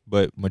been.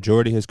 But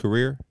majority of his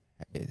career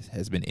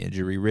has been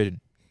injury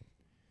ridden.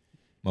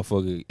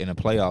 Motherfucker in the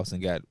playoffs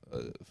and got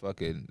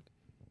fucking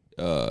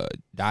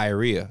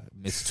diarrhea.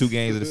 Missed 2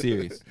 games of the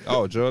series.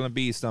 Oh, Joel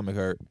Embiid's stomach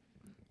hurt.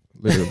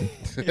 Literally.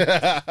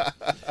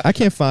 I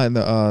can't find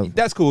the.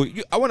 That's cool.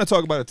 I want to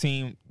talk about a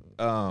team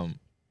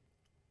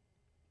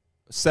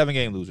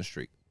 7-game losing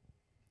streak.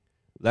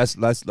 Let's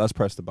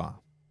press the bomb.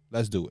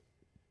 Let's do it.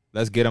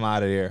 Let's get him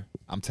out of there.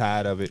 I'm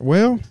tired of it.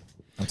 Well,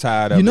 I'm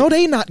tired of it. you know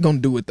they not gonna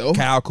do it though.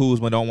 Kyle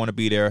Kuzma don't want to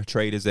be there.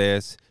 Trade his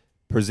ass.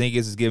 Porzingis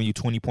is giving you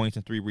 20 points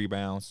and 3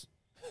 rebounds.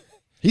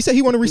 He said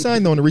he want to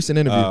resign though in a recent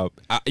interview.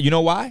 You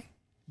know why?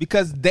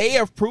 Because they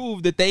have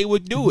proved that they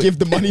would do it. Give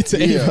the money to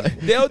anybody.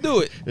 They'll do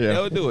it. Yeah.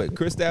 They'll do it.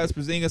 Kristaps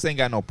Porzingis ain't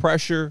got no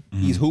pressure.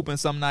 He's hooping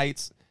some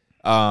nights.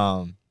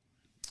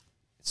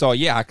 So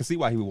yeah, I can see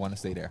why he would want to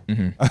stay there.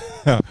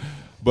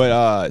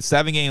 But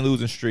 7-game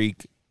losing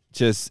streak.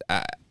 Just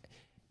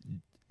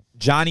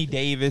Johnny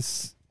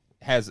Davis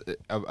has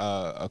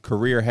a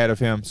career ahead of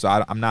him,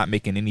 so I'm not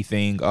making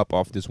anything up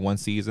off this one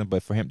season.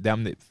 But for him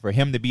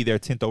to be their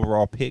 10th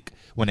overall pick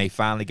when they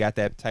finally got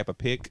that type of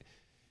pick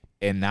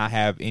and not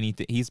have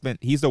anything, he's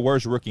the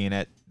worst rookie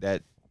in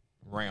that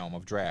realm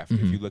of draft.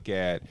 If you look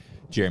at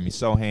Jeremy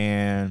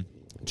Sohan,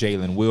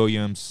 Jalen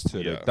Williams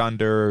to the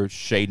Thunder,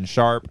 Shaden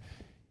Sharp,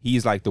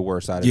 he's like the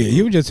worst out of Yeah, it.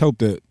 you would just hope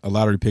that a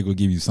lottery pick would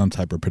give you some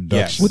type of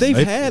production. Well, they've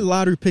had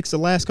lottery picks the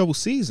last couple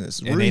seasons.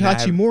 And Rui they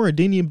not have- Hachimura and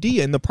Deni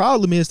Avdija. And the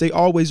problem is they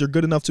always are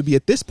good enough to be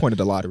at this point of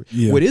the lottery.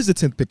 Yeah. What is the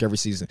 10th pick every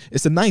season?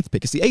 It's the 9th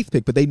pick. It's the 8th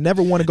pick. But they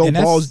never want to go And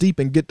that's- balls deep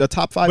and get the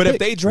top 5 But pick. if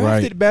they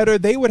drafted better,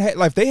 they would have.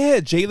 Like if they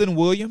had Jalen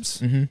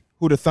Williams,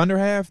 who the Thunder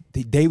have,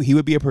 he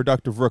would be a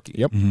productive rookie.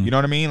 Yep. You know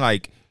what I mean?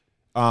 Like,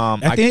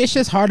 I think it's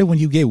just harder when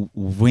you get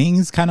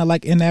wings kind of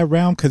like in that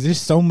realm because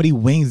there's so many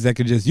wings that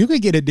you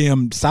could get a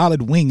damn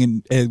solid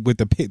wing with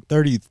the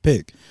 30th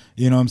pick.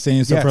 You know what I'm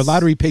saying? So for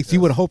lottery picks,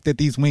 you would hope that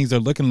these wings are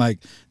looking like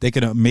they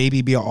could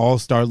maybe be an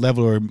all-star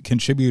level or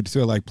contribute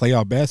to like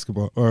playoff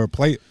basketball or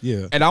play.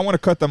 Yeah. And I want to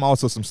cut them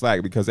also some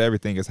slack because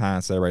everything is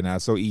hindsight right now.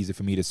 It's so easy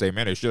for me to say,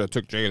 man, they should have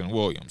took Jalen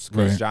Williams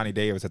because Johnny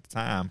Davis at the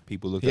time,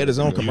 people looked. He had his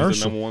own commercial. He was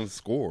the number 1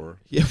 scorer.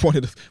 Yeah,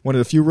 one of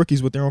the few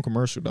rookies with their own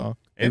commercial, dog.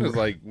 And it's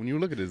like when you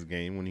look at his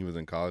game when he was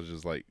in college,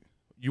 it's like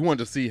you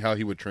wanted to see how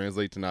he would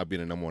translate to not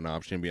being a number 1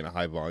 option, being a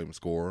high volume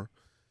scorer.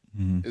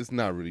 It's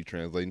not really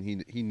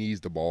translating. He needs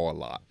the ball a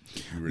lot.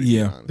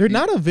 Really they're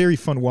not a very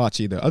fun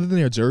watch either. Other than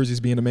their jerseys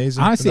being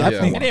amazing. Honestly, I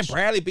think. And then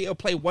Bradley Beal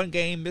played 1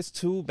 game, missed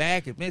 2,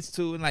 back and missed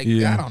 2, and I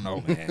don't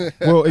know, man.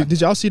 Well, did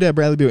y'all see that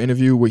Bradley Beal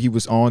interview where he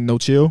was on No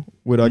Chill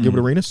with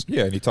Gilbert Arenas?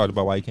 Yeah, and he talked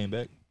about why he came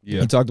back.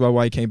 Yeah, he talked about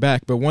why he came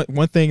back. But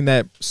one thing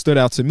that stood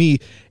out to me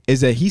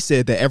is that he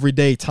said that every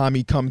day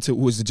Tommy who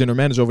was the general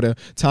manager over there,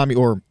 Tommy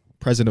or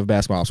president of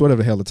basketball, so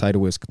whatever the hell the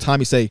title is,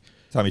 Tommy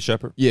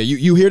Shepard. Yeah,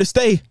 you here to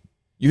stay.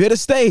 You here to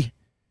stay.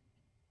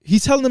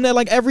 He's telling them that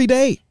like every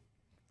day.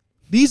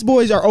 These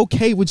boys are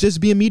okay with just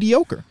being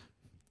mediocre.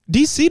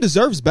 DC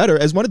deserves better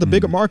as one of the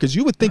bigger markets.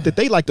 You would think that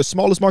they like the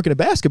smallest market in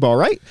basketball,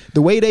 right?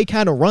 The way they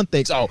kind of run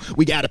things. Oh,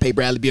 we got to pay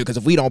Bradley Beal because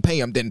if we don't pay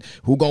him, then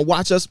who going to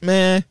watch us,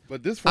 man?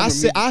 But this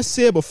I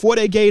said before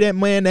they gave that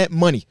man that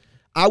money,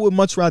 I would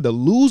much rather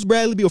lose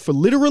Bradley Beal for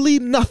literally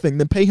nothing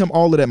than pay him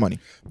all of that money.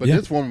 But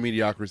this form of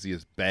mediocrity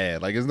is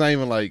bad. Like, it's not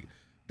even like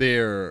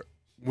they're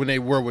when they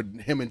were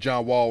with him and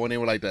John Wall when they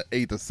were like the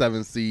 8th or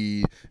 7th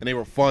seed and they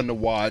were fun to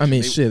watch. I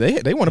mean,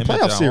 they won a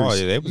playoff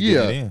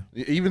series.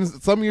 Even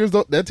some years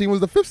that team was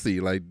the 5th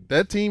seed. Like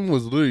that team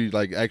was literally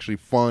like actually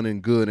fun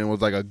and good and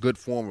was like a good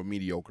form of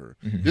mediocre.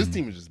 This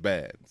team is just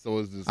bad. So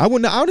it's just I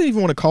wouldn't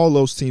even want to call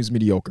those teams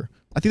mediocre.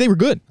 I think they were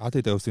good. I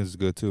think those teams are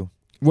good too.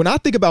 When I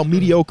think about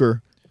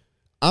mediocre,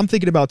 I'm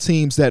thinking about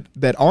teams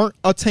that aren't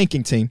a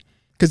tanking team.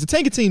 Because the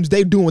tanking teams,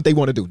 they're doing what they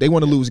want to do. They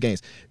want to lose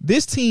games.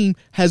 This team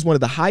has one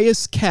of the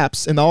highest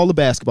caps in all of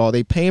basketball.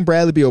 They paying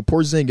Bradley Beal,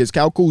 Porzingis,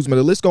 Kyle Kuzma.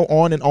 The list go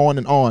on and on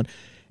and on.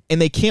 And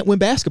they can't win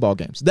basketball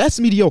games. That's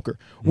mediocre.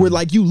 Where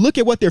like you look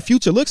at what their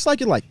future looks like,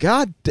 you're like,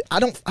 God, I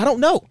don't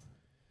know.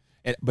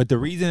 But the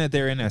reason that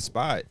they're in that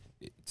spot,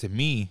 to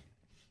me,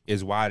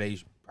 is why they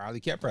probably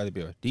kept Bradley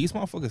Beal. These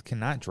motherfuckers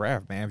cannot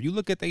draft, man. If you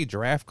look at they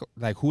draft,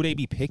 like who they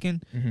be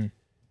picking,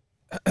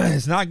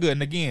 it's not good.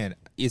 And again,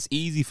 it's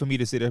easy for me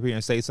to sit up here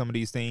and say some of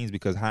these things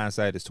because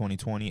hindsight is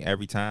 20/20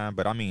 every time.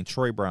 But I mean,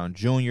 Troy Brown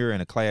Jr. in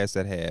a class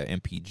that had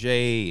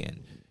MPJ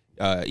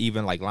and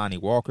even like Lonnie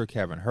Walker,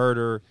 Kevin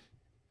Huerter.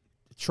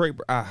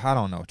 I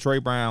don't know. Trey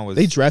Brown was.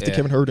 They drafted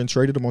Kevin Huerter and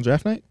traded him on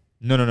draft night?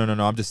 No.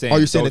 I'm just saying. Oh,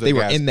 you're saying that they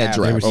were in that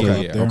draft?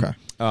 Okay.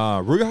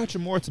 Rui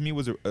Hachimura to me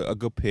was a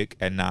good pick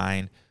at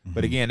 9.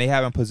 But again, they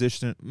haven't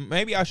positioned.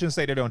 Maybe I shouldn't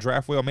say they don't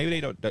draft well.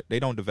 Maybe they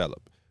don't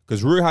develop.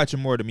 Because Rui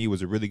Hachimura to me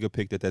was a really good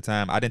pick at that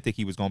time. I didn't think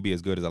he was going to be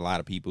as good as a lot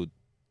of people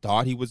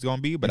thought he was going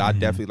to be, but I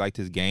definitely liked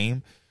his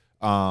game.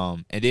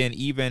 And then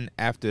even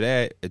after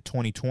that, at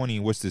 2020,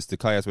 what's this, the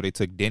class where they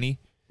took Denny?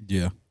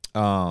 Yeah.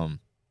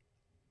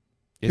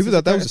 People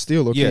thought that was a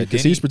steal, okay?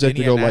 Because he's projected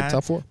to go like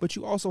top 4. But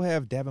you also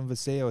have Devin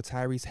Vassell,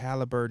 Tyrese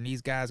Halliburton,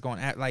 these guys going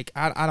at like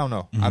I don't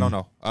know. I don't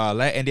know.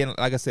 And then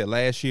like I said,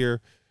 last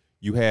year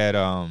you had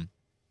the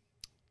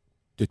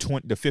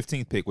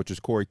 15th pick, which was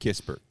Corey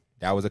Kispert.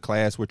 That was a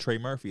class where Trey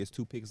Murphy is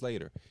 2 picks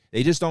later.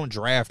 They just don't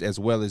draft as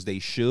well as they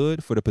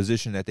should for the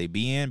position that they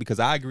be in. Because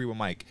I agree with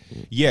Mike.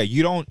 Yeah,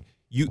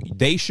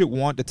 they should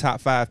want the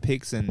top 5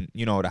 picks and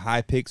the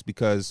high picks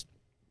because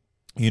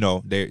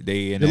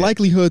the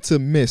likelihood to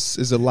miss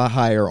is a lot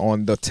higher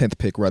on the 10th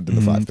pick rather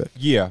than the 5th pick.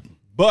 Yeah,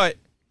 but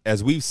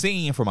as we've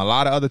seen from a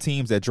lot of other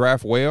teams that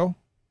draft well,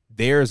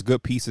 there's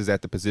good pieces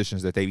at the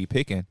positions that they be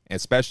picking,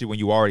 especially when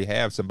you already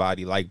have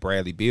somebody like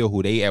Bradley Beal,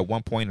 who they at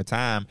one point in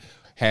time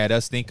had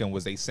us thinking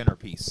was a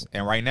centerpiece.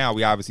 And right now,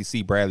 we obviously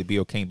see Bradley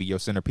Beal can't be your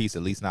centerpiece,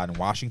 at least not in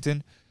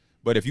Washington.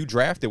 But if you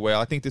draft it well,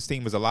 I think this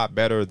team is a lot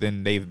better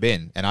than they've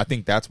been. And I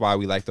think that's why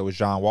we like those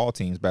John Wall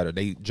teams better.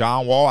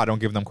 John Wall, I don't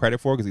give them credit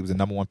for because he was the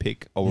number 1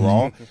 pick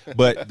overall.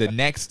 But the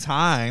next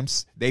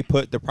times, they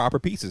put the proper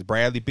pieces.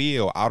 Bradley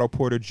Beal, Otto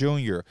Porter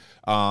Jr.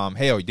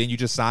 Hell, then you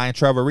just sign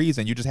Trevor Reeves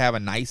and you just have a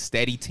nice,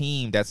 steady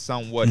team that's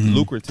somewhat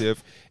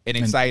lucrative and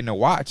exciting to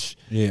watch.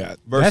 Yeah.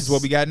 Versus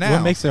what we got now.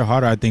 What makes it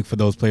harder, I think, for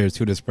those players,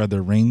 too, to spread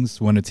their rings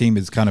when a team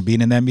is kind of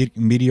being in that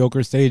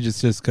mediocre stage.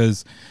 It's just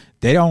because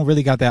they don't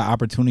really got that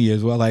opportunity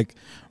as well. Like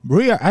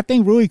Rui, I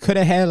think Rui could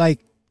have had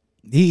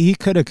he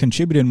could have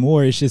contributed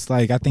more. It's just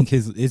like I think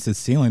it's a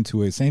ceiling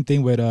to it. Same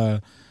thing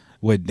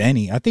with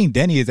Denny. I think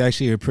Denny is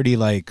actually a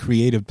pretty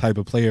creative type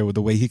of player with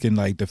the way he can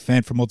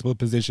defend from multiple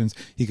positions.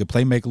 He could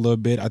play make a little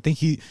bit. I think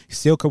he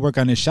still could work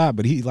on his shot,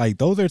 but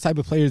those are the type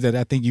of players that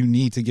I think you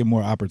need to give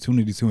more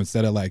opportunities to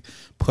instead of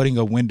putting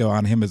a window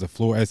on him as a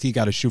floor as he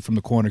got to shoot from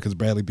the corner because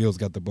Bradley Beal's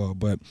got the ball.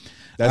 But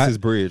that's his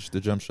bridge,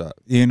 the jump shot.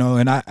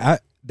 And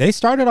they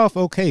started off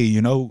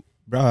okay,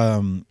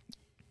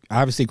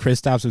 obviously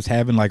Kristaps was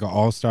having like an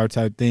all-star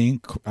type thing.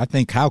 I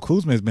think Kyle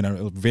Kuzma has been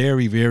a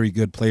very, very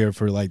good player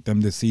for like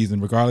them this season,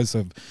 regardless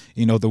of,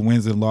 the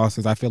wins and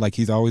losses. I feel like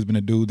he's always been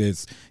a dude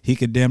he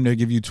could damn near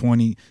give you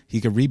 20.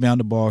 He could rebound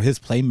the ball. His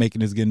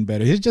playmaking is getting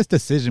better. His just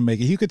decision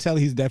making. You could tell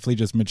he's definitely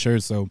just mature.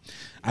 So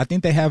I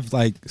think they have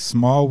like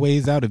small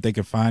ways out if they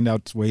can find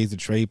out ways to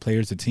trade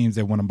players to teams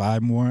that want to buy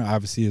more.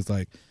 Obviously, it's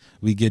like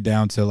we get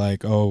down to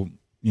like, so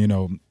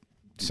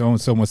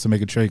and so wants to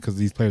make a trade because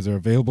these players are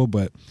available,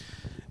 but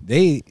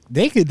they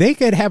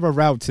could have a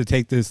route to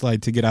take this,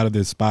 like, to get out of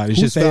this spot. It's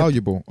Who's just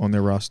valuable on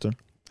their roster?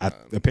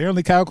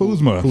 Apparently Kyle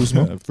Kuzma.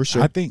 For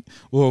sure. I think.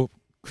 Well,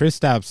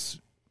 Kristaps,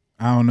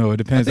 I don't know. It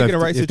depends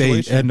if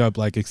they end up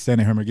like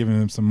extending him or giving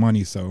him some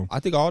money. So I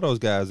think all those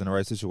guys in the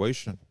right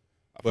situation.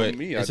 But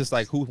me, it's just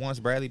like, who wants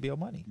Bradley Beal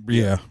money?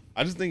 Yeah.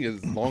 I just think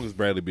as long as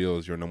Bradley Beal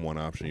is your number one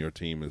option, your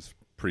team is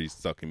pretty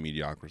stuck in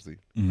mediocrity.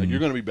 Like, you're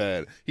going to be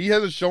bad. He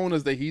hasn't shown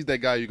us that he's that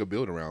guy you could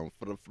build around.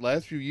 For the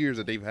last few years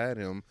that they've had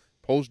him,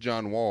 post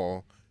John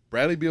Wall,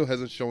 Bradley Beal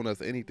hasn't shown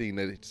us anything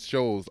that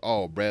shows,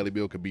 Bradley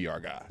Beal could be our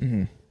guy.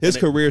 Mm-hmm. His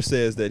career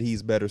says that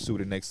he's better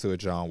suited next to a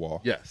John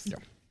Wall. Yes. Yeah.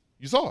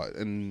 You saw it,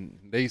 and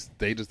they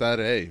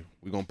decided, hey,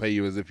 we're going to pay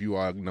you as if you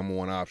are number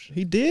one option.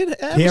 He did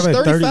average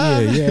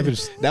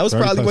 35. That was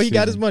probably where he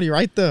got his money,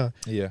 right there.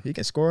 Yeah. He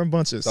can score in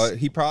bunches. So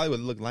he probably would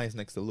look nice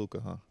next to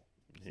Luka, huh?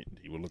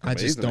 He would look I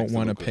just don't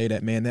want to pay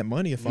that man that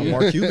money if I'm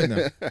Mark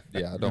Cuban.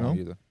 Yeah, I don't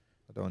either.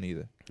 I don't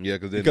either. Yeah,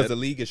 because the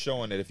league is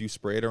showing that if you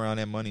spread around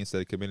that money instead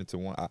of committing to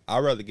one, I'd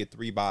rather get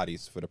 3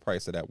 bodies for the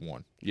price of that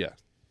one. Yeah.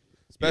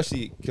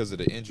 Especially because of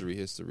the injury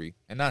history.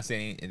 And not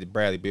saying that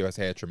Bradley Beal has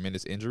had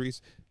tremendous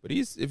injuries, but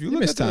he's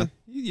missed time.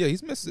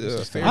 He's missed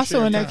a fair also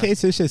share in that time.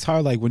 case, it's just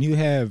hard. Like when you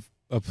have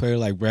a player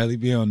like Bradley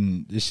Beal,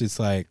 and it's just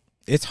like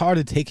it's hard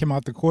to take him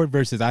out the court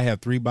versus I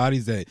have 3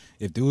 bodies that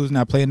if dude's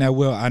not playing that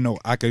well, I know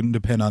I can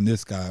depend on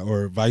this guy,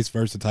 or vice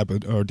versa type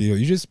of ordeal.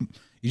 You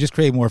just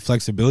create more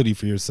flexibility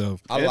for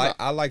yourself.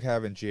 I like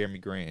having Jeremy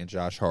Grant and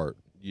Josh Hart.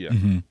 Yeah.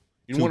 Mm-hmm.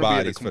 You 2 want to be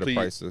able bodies to for the complete,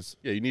 prices.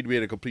 Yeah, you need to be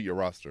able to complete your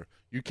roster.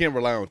 You can't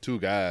rely on 2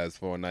 guys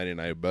for a night in,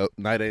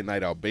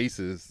 night out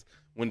basis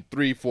when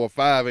 3, 4,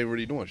 5 ain't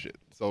really doing shit.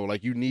 So,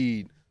 like, you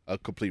need a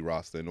complete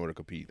roster in order to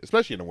compete,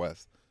 especially in the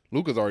West.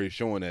 Luka's already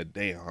showing that,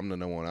 damn, I'm the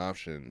number one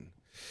option.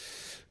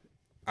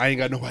 I ain't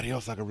got nobody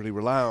else I can really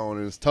rely on,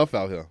 and it's tough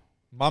out here.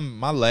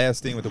 My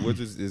last thing with the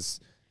Wizards is,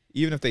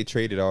 even if they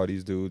traded all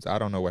these dudes, I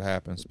don't know what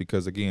happens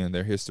because, again,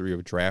 their history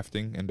of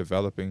drafting and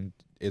developing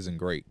isn't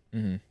great.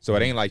 Mm-hmm. So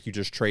it ain't like you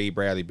just trade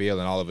Bradley Beal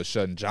and all of a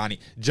sudden Johnny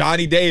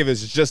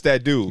Davis is just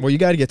that dude. Well, you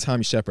got to get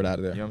Tommy Shepard out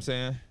of there. You know what I'm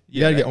saying?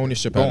 You got to get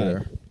ownership out of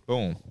there.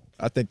 Boom.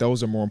 I think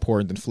those are more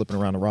important than flipping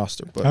around the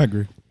roster. But I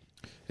agree.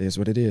 It is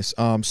what it is.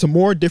 Some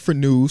more different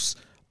news.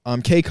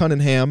 Kay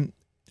Cunningham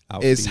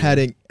is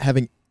having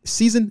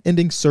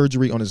season-ending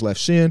surgery on his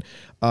left shin.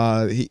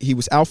 He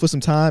was out for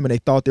some time, and they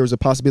thought there was a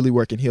possibility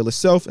where it can heal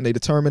itself, and they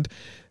determined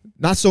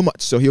not so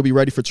much. So he'll be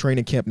ready for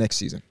training camp next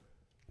season.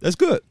 That's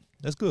good.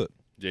 That's good.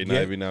 Jay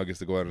Ivey now gets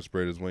to go out and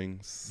spread his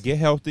wings. Get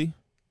healthy,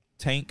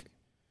 tank,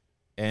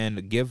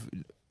 and give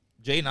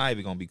Jaden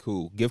Ivey gonna be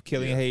cool. Give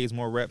Killian Hayes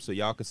more reps so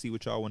y'all can see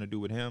what y'all want to do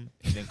with him,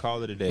 and then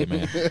call it a day,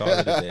 man. Call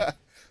it a day.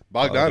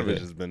 Bogdanovich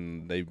has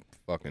been they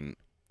fucking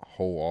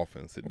whole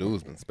offense. The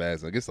dude's been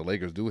spazzing. I guess the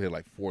Lakers do hit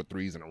like 4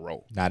 threes in a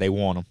row. Now they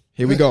want him.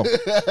 Here we go.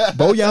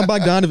 Bojan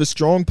Bogdanovich's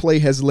strong play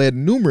has led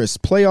numerous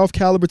playoff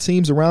caliber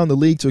teams around the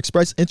league to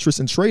express interest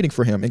in trading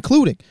for him,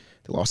 including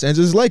the Los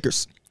Angeles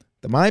Lakers,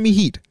 the Miami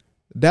Heat,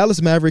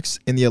 Dallas Mavericks,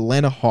 and the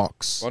Atlanta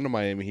Hawks. On the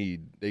Miami Heat,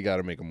 they got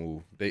to make a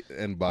move. I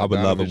would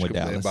love him with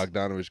Dallas.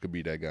 Bogdanovich could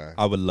be that guy.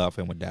 I would love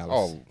him with Dallas.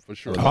 Oh, for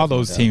sure. All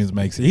those teams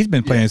make sense. He's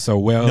been playing so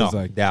well. No, it's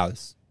like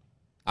Dallas.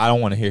 I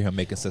don't want to hear him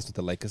making sense with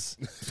the Lakers.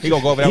 He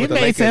gonna go over there with the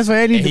Lakers. He made sense for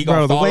anything,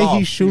 bro. The way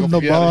he's shooting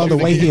the ball, the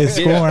way he is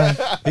scoring,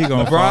 he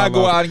gonna LeBron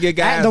go out and get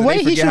guys. The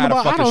way he shooting the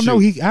ball, I don't know.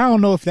 I don't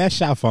know if that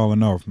shot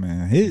falling off,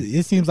 man.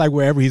 It seems like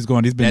wherever he's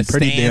going, he's been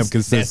pretty damn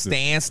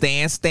consistent.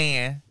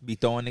 Stand. Be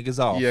throwing niggas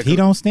off. Yeah, he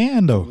don't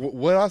stand though.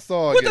 What I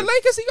saw with the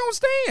Lakers, he gonna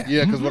stand.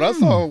 Yeah, because what I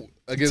saw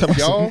against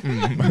y'all,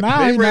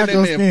 they ran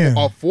that man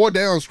off 4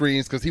 down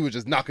screens because he was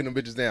just knocking them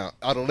bitches down.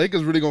 Are the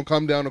Lakers really gonna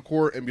come down the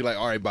court and be like,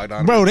 all right,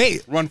 Bogdanovich, bro,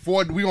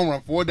 we gonna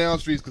run 4 down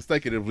screens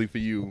consecutively for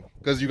you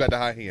because you got the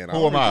high hand.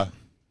 Who am I?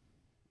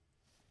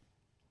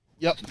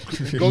 Yep.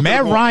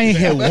 Matt Ryan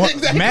hit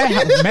one.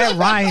 Matt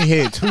Ryan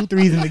hit 2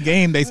 threes in the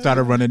game. They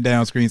started running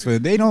down screens for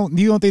him. You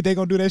don't think they're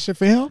gonna do that shit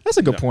for him? That's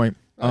a good point.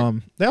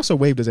 They also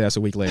waved his ass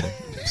a week later.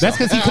 That's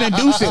because he couldn't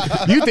do shit.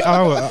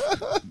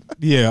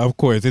 Yeah, of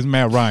course, it's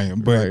Matt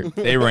Ryan, but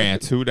they ran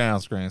 2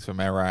 down screens for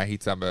Matt Ryan. He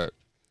talking about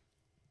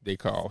they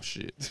call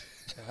shit.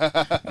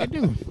 They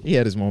do. He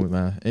had his moment,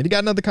 man, and he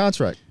got another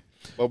contract.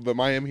 But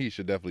Miami, he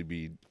should definitely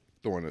be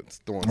throwing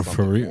something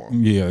for real. For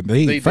him.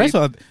 Yeah, first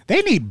of all,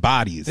 they need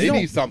bodies. They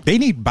need something. They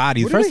need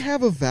bodies. What do they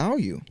have of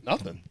value?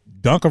 Nothing.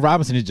 Duncan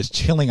Robinson is just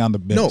chilling on the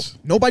bench.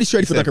 No, nobody's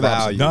trading for Duncan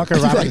Robinson.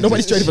 Right,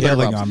 nobody's trading for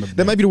Duncan Robinson.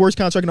 That might be the worst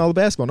contract in all of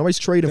basketball. Nobody's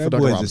trading for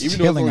Duncan Robinson. Even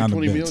though it's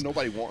only $20 million,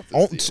 nobody wants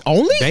it.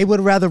 Only? They would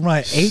rather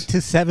run 8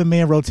 to 7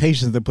 man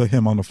rotations than put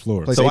him on the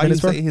floor. So why do you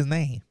say his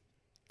name?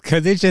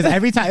 Because it's just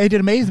every time it just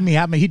amazes me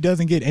how he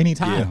doesn't get any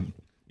time.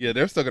 Yeah,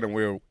 they're stuck in a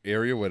weird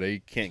area where they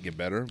can't get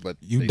better. But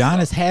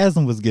Udonis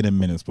Haslam was getting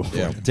minutes before.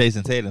 Yeah.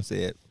 Jason Tatum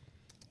said.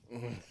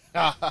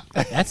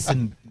 That's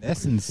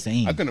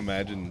insane. I can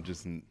imagine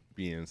just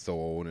being so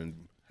old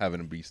and having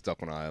to be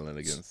stuck on an island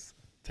against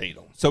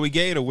Tatum. So we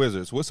gave the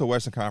Wizards. What's the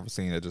Western Conference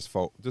team that just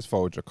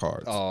fold your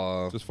cards?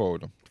 Just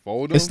fold them.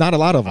 Fold them? It's not a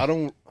lot of them.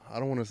 I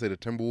don't want to say the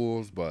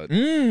Timberwolves, but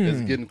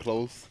it's getting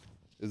close.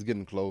 It's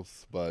getting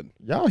close, but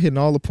Y'all hitting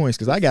all the points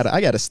because I got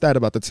a stat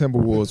about the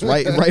Timberwolves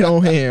right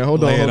on hand.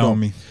 Hold on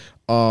me.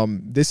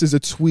 This is a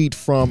tweet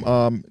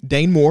from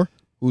Dane Moore,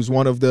 who's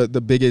one of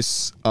the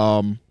biggest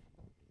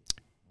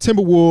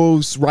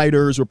Timberwolves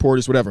writers,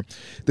 reporters, whatever.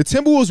 The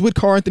Timberwolves with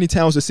Karl Anthony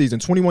Towns this season,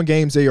 21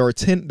 games, they were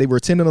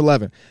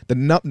 10-11. The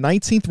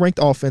 19th ranked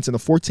offense and the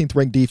 14th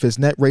ranked defense.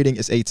 Net rating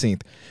is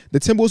 18th.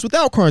 The Timberwolves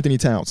without Karl Anthony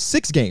Towns,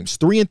 6 games,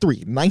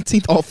 3-3,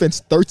 19th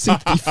offense,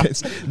 13th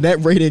defense, net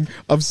rating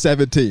of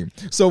 17.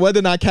 So whether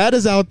or not Cat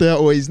is out there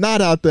or he's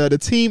not out there, the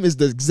team is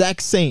the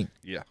exact same.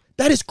 yeah.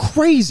 That is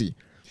crazy.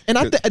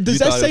 And does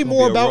that say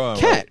more about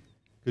Cat?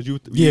 Because you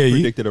Yeah,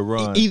 predicted a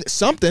run.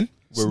 Something.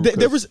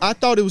 I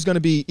thought it was going to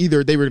be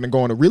either they were going to go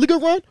on a really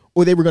good run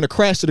or they were going to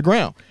crash to the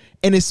ground.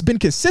 And it's been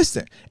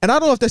consistent. And I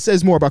don't know if that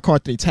says more about Karl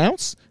Anthony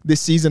Towns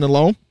this season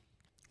alone.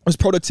 His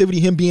productivity,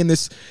 him being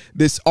this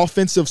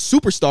offensive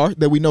superstar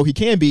that we know he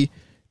can be.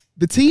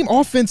 The team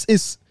offense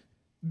is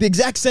the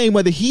exact same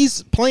whether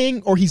he's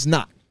playing or he's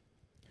not.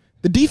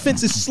 The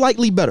defense is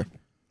slightly better.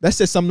 That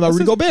says something about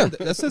Rudy Gobert.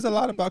 That says a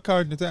lot about Karl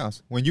Anthony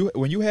Towns. When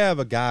you have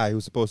a guy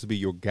who's supposed to be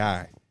your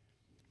guy,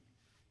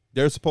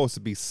 there's supposed to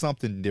be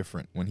something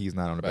different when he's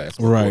not on the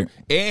basketball Right.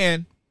 court.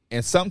 And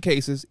in some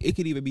cases, it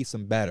could even be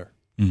some better.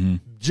 Mm-hmm.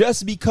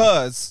 Just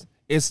because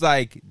it's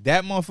like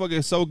that motherfucker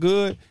is so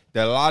good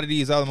that a lot of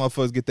these other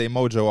motherfuckers get their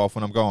mojo off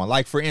when I'm gone.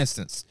 Like, for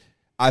instance,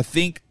 I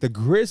think the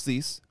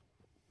Grizzlies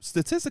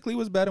statistically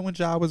was better when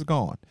Ja was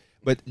gone.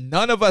 But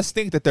none of us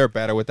think that they're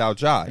better without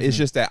Ja. It's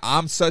just that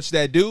I'm such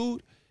that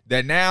dude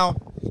that now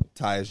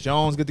Tyus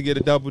Jones get to get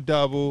a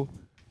double-double.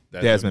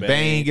 Desmond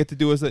Bane get to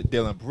do it.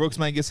 Dylan Brooks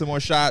might get some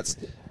more shots.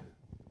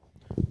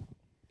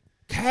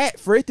 Cat,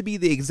 for it to be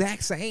the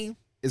exact same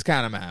is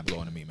kind of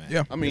mind-blowing to me, man.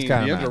 Yeah. I mean, It's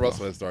kinda D'Angelo mind-blowing.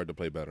 Russell has started to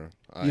play better.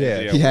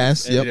 Yeah. He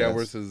has, yep. Anthony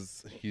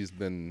Edwards he's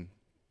been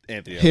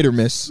Anthony Hit or Edwards.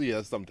 miss.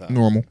 Yeah, sometimes.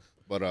 Normal.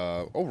 But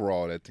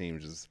overall, that team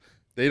just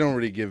they don't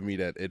really give me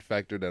that it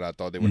factor that I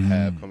thought they would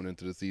have coming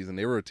into the season.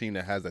 They were a team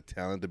that has a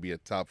talent to be a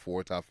top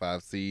 4, top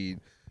 5 seed,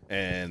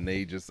 and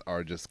they just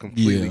are just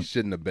completely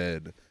shitting the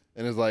bed.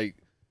 And it's like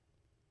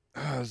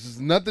there's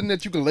just nothing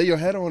that you can lay your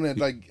head on and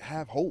like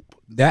have hope.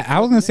 That I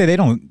was gonna say they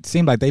don't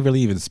seem like they really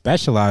even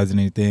specialize in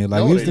anything.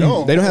 Like No, they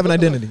don't. They don't have an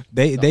identity.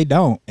 They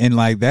don't, and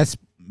like that's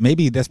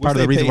part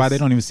of the reason why they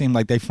don't even seem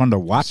like they fun to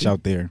watch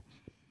out there.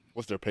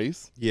 What's their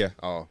pace? Yeah.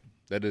 Oh,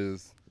 that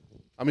is.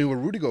 I mean, with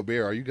Rudy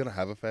Gobert, are you gonna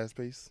have a fast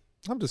pace?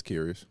 I'm just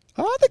curious.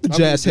 I think the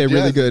Jazz the had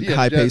really Jazz- good yeah,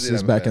 high the Jazz did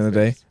paces have a back in the fast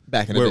day. pace.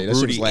 Back in the With day, that shit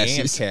was Rudy last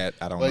and season. Cat,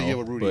 I don't Well, know. yeah,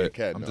 with Rudy but and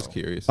Cat, I'm no. just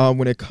curious.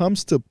 When it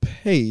comes to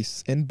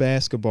pace in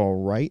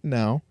basketball right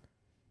now,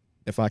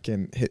 if I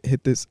can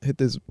hit this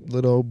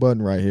little old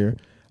button right here,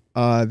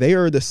 they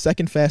are the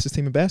second fastest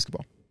team in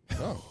basketball.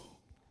 Oh,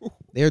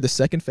 They are the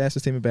second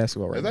fastest team in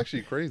basketball right it's now.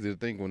 actually crazy to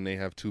think when they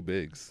have two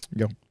bigs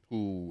Yo,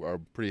 who are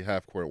pretty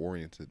half court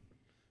oriented.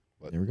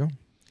 there we go.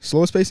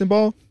 Slowest pace in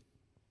ball,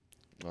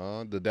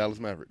 The Dallas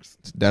Mavericks.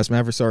 Dallas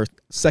Mavericks are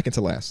second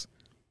to last.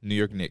 New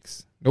York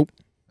Knicks.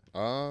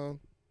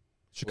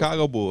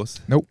 Chicago Bulls.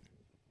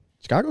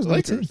 Chicago's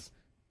number 10. Lakers.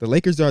 The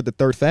Lakers are the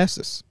third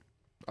fastest.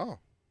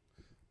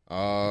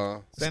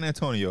 San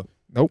Antonio.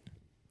 Nope.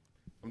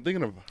 I'm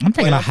thinking of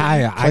a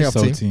higher Playoff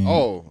ISO team.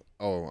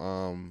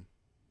 team.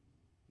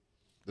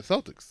 The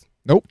Celtics.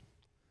 Nope.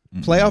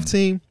 Playoff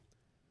team.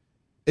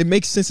 It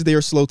makes sense that they are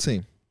a slow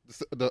team.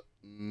 Is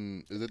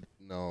it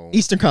no?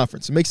 Eastern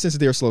Conference. It makes sense that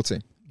they're a slow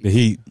team. The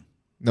Heat.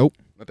 Nope.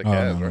 Not the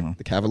Cavs, no, right? no.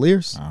 The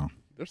Cavaliers. Oh.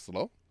 They're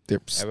slow. They're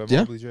Evan yeah.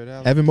 Mobley, Jared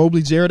Allen. Evan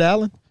Mobley, Jared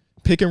Allen.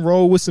 Pick and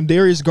roll with some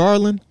Darius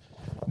Garland.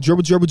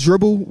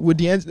 Dribble with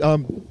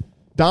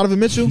Donovan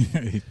Mitchell.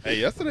 Hey,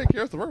 yesterday,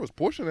 Karis LeVert was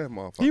pushing that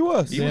motherfucker. He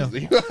was. He Yeah.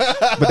 was.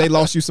 But they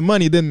lost you some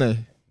money, didn't they?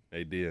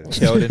 They did.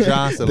 Sheldon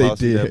Johnson They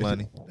lost you that did.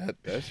 money.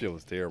 That shit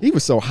was terrible. He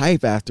was so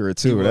hype after it,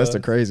 too. He That's the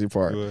was. crazy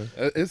part.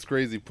 It's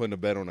crazy putting a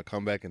bet on a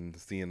comeback and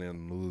seeing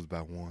them lose by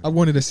one. I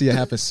wanted to see it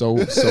happen so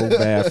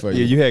bad for Yeah,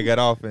 you. you had got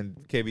off, and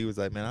KB was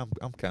like, "Man,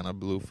 I'm kind of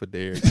blue for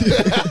Derek."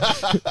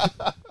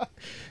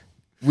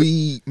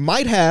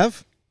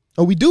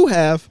 We do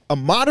have a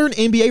modern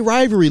NBA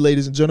rivalry,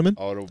 ladies and gentlemen.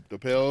 Oh, the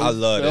Pels. I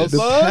love Pels this.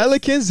 The Suns?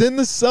 Pelicans and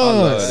the I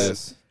love Suns.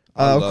 this.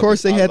 I Of love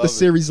course, it. they I had the love it.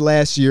 series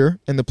last year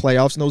in the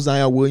playoffs. No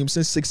Zion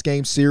Williamson,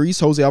 6-game series.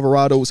 Jose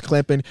Alvarado was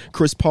clamping.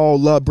 Chris Paul,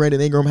 Love,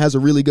 Brandon Ingram has a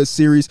really good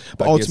series,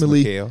 but Against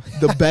ultimately McHale.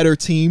 the better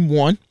team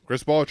won.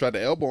 Chris Paul tried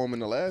to elbow him in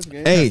the last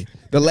game. Hey,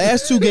 the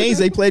last 2 games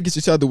they played against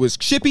each other was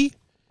chippy. It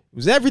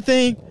was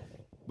everything,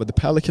 but the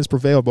Pelicans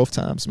prevailed both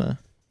times, man.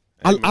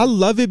 I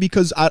love it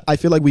because I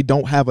feel like we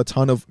don't have a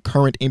ton of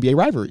current NBA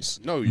rivalries.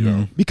 No, you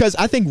don't. Because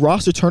I think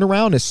roster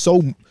turnaround is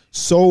so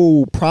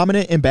so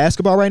prominent in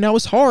basketball right now,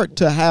 it's hard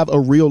to have a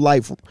real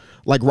life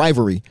like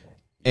rivalry,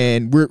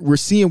 and we're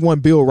seeing one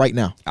build right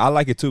now. I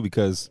like it too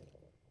because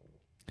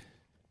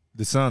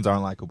the Suns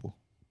aren't likable.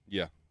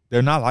 Yeah.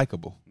 They're not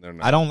likable. They're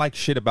not. I don't like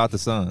shit about the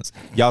Suns.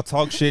 Y'all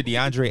talk shit.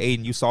 DeAndre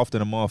Ayton, you soft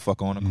than a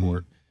motherfucker on the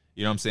court.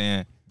 You know what I'm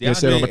saying? You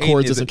said on the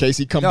court just in case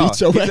he come beat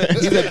your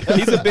ass.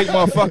 He's a big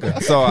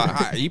motherfucker. So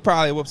he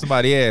probably whoop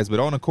somebody's ass. But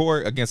on the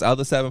court against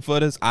other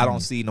 7-footers, I don't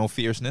see no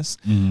fierceness.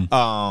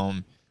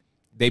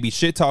 They be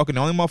shit talking.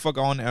 The only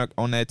motherfucker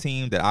on that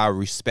team that I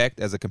respect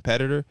as a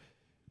competitor,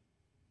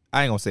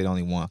 I ain't gonna say the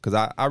only one because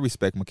I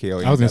respect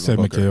Mikal. I was gonna say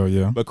Mikal,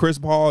 yeah. But Chris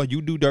Paul,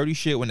 you do dirty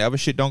shit whenever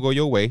shit don't go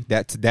your way.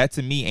 That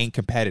to me ain't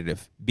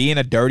competitive. Being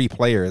a dirty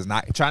player is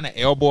not. Trying to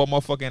elbow a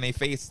motherfucker in their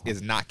face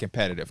is not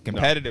competitive.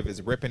 Competitive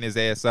is ripping his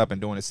ass up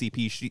and doing the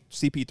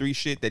CP3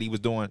 shit that he was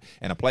doing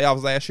in the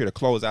playoffs last year to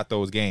close out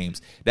those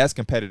games. That's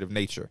competitive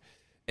nature.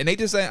 And they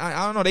just say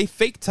I don't know. They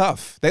fake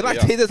tough. They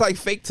just like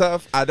fake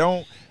tough. I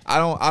don't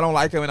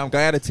like them. And I'm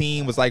glad the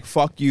team was like,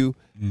 fuck you.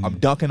 I'm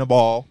dunking the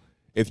ball.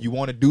 If you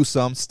want to do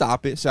something,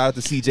 stop it. Shout out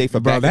to CJ for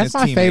backing his teammate.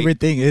 That's my favorite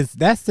thing.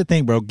 That's the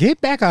thing, bro. Get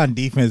back on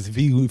defense if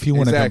you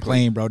want to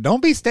complain, bro. Don't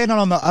be standing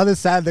on the other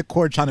side of the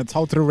court trying to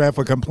talk to the ref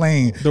or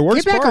complain. The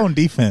worst Get back part on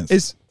defense.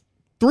 is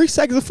 3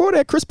 seconds before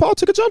that, Chris Paul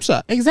took a jump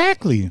shot.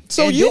 Exactly.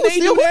 So and you they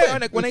still do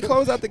that when they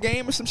close out the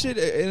game or some shit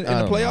in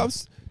the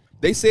playoffs.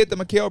 They said that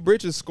Mikal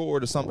Bridges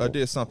scored or something or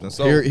did something.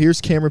 So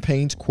here's Cameron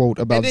Payne's quote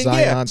about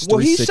Zion's 360. Well,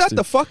 he shut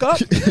the fuck up.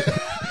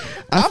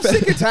 I'm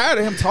sick and tired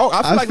of him talking.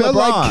 I feel like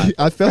LeBron.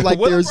 I felt like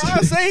what there's.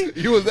 LeBron say?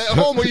 You was at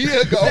home a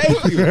year ago.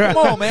 Thank you. Come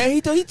on, man.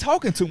 He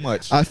talking too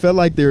much. I felt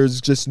like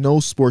there's just no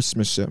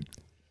sportsmanship.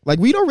 Like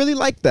we don't really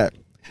like that.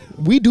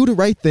 We do the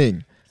right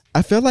thing.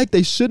 I felt like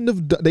they should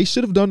have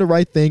done the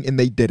right thing and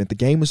they didn't. The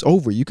game was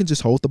over. You can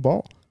just hold the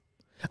ball.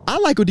 I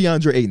like what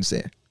DeAndre Ayton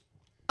said.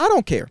 I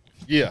don't care.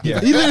 Yeah. He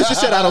literally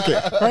just said, I don't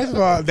care. First of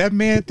all, that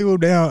man threw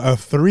down a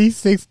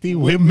 360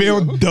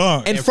 windmill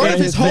dunk In front of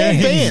his home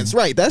fans.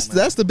 Right. That's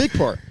the big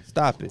part.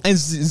 Stop it. And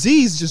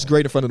Z's just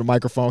great in front of the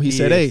microphone. He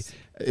said, hey,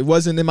 it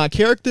wasn't in my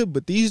character,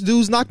 but these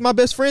dudes knocked my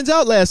best friends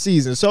out last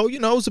season. So,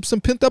 it was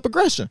some pent-up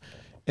aggression.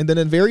 And then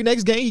in the very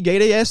next game, he gave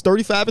their ass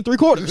 35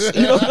 3/4.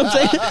 You know what I'm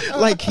saying?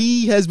 Like,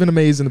 he has been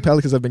amazing. The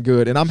Pelicans have been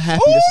good. And I'm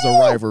happy this is a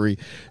rivalry.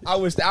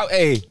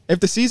 If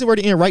the season were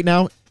to end right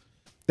now,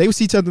 they would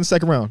see each other in the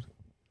second round.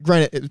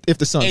 Granted, if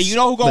the Suns. Hey, you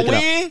know who gonna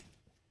win?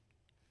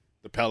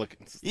 The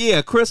Pelicans.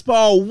 Yeah, Chris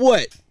Paul.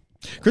 What?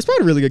 Chris Paul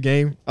had a really good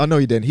game. I know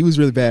he didn't. He was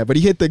really bad, but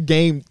he hit the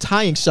game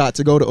tying shot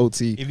to go to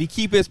OT. If he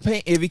keep his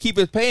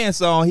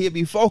pants on, he'll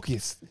be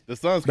focused. The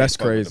Suns. That's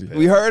crazy.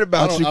 We heard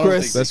about you,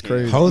 Chris. That's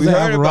crazy. Jose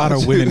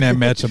Alvarado winning that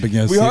matchup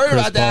against We heard Chris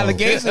about the Paul.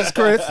 allegations,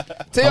 Chris.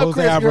 Tell Jose Chris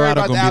we heard Alvarado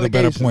about the gonna be the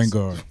better allegations. point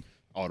guard.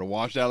 Oh, the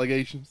washed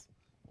allegations?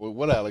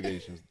 What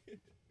allegations?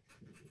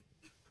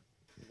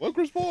 What,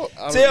 Chris Paul?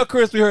 Tell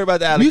Chris we heard about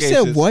the You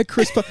allegations. said what,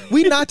 Chris Paul?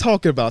 We're not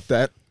talking about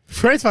that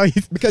First of all,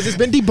 because it's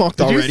been debunked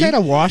did already. you say the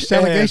washed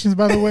allegations,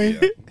 by the way?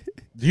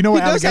 Do you know He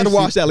what does have allegations? to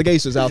wash the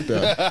allegations out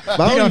there. But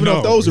I He don't even know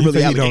if those are He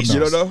really said he don't allegations.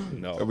 You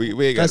don't know? No.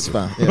 We ain't got That's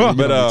fine. Yeah,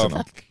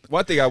 But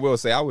one thing I will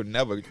say, I would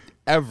never,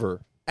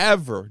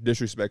 ever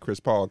disrespect Chris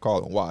Paul and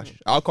call him washed.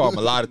 I'll call him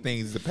a lot of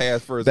things. The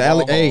pass first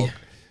ball hog.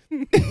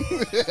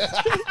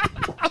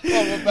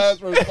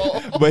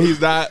 But he's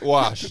not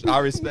washed. I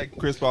respect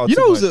Chris Paul You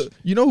too know much.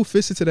 you know who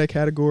fits into that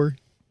category?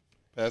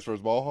 Pass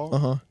first ball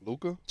hog?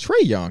 Luka?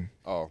 Trey Young.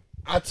 Oh.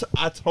 I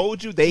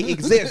told you they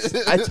exist.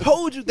 I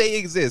told you they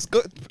exist.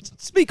 Go,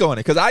 speak on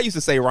it, because I used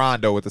to say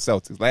Rondo with the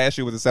Celtics. Last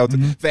year with the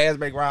Celtics, fast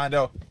break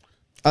Rondo.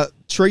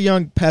 Trey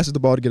Young passes the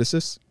ball to get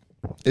assists.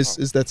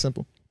 It's that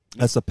simple.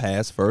 That's a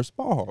pass first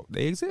ball hog.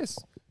 They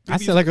exist. I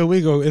said like a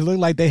week ago, it looked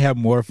like they have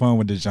more fun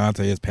when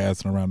DeJounte is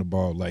passing around the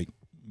ball, like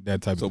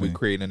that type So of we thing.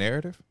 creating a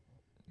narrative.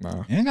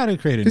 Wow. You ain't got to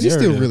create a Because he's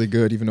narrative. still really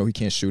good, even though he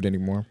can't shoot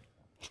anymore.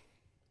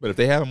 But if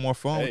they having more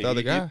fun with the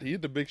other guy, He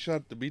hit the big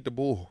shot to beat the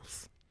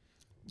Bulls.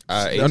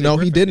 No,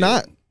 he did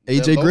not.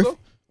 AJ Griffin.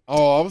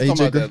 Oh, I was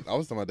talking AJ about that. I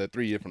was talking about that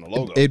 3-year from the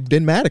logo. It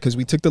didn't matter because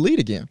we took the lead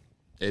again.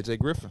 AJ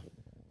Griffin,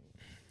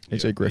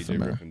 AJ Griffin,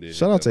 man. Griffin did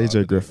Shout hit out to that AJ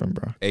lottery. Griffin,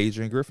 bro.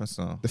 Adrian Griffin's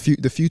son.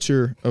 The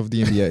future of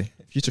the NBA.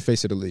 Future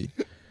face of the league.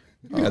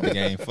 Got the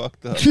game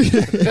fucked up.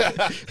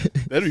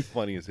 That'd be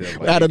funny as hell.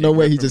 Like, Out of AJ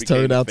nowhere, he Griffin just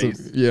turned became out the to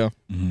face. yeah.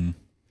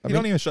 He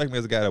don't even strike me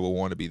as a guy that would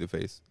want to be the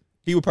face.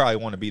 He would probably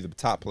want to be the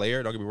top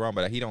player. Don't get me wrong,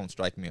 but he don't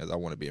strike me as I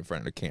want to be in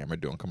front of the camera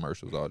doing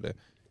commercials all day.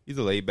 He's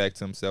a laid back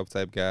to himself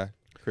type guy,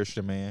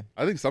 Christian man.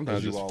 I think sometimes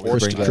As you just always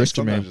forced. bring back.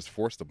 Christian Sometimes man. just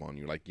forced upon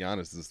you. Like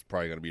Giannis is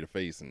probably gonna be the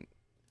face, and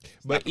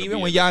But even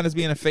when Giannis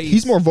being a face,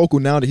 He's more vocal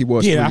now than he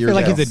was 3 Yeah, I years feel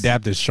like ago. he's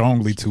adapted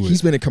strongly to it.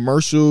 He's been in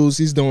commercials.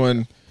 He's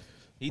doing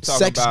he talking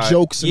sex about,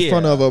 jokes in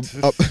front of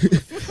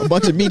a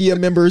bunch of media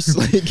members.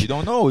 Like You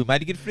don't know. He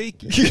might get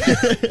freaky.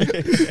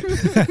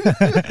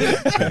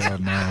 Hell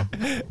no.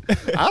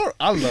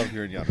 I love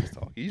hearing Giannis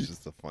talk. He's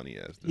just a funny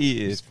ass dude.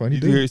 He is funny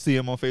Did dude. you hear see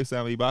him on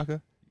FaceTime with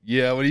Ibaka?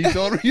 Yeah, when he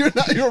told him you're a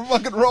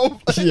fucking role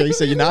player, yeah, he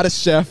said you're not a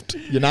chef,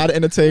 you're not an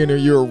entertainer,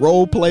 you're a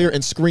role player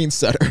and screen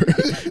setter.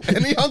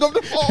 and he hung up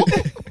the phone.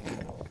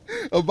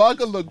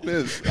 Ibaka looked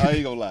pissed. I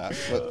ain't gonna lie.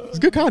 But, It's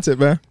good content,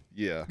 man.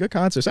 yeah. Good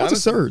content. Shout out to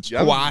Surge.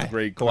 Giannis is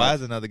great.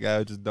 Kawhi's another guy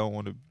who just don't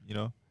want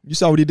to, You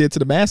saw what he did to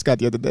the mascot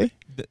the other day.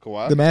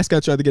 Kawhi? The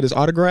mascot tried to get his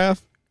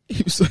autograph.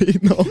 He was saying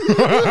no.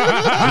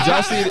 Did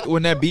y'all see it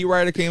when that beat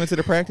writer came into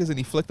the practice and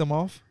he flicked them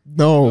off?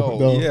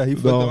 No. Yeah, he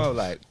flicked them off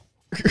like.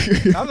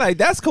 I'm like,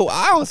 that's cool.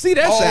 I don't see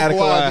that side of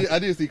Kawhi. I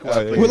did see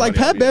Kawhi. Well, like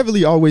Pat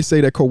Beverly always say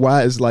that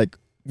Kawhi is like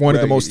one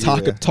of the most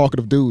yeah.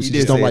 talkative dudes. He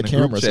just don't like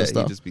cameras and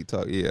stuff. He just be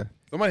talking. Yeah.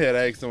 Somebody had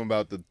asked him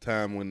about the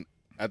time when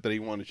after they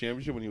won the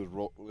championship when he was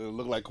it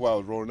looked like Kawhi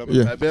was rolling up.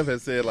 And Pat Bev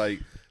had said like,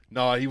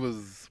 no, he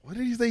was. What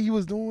did he say he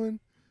was doing?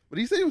 But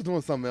he said he was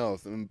doing something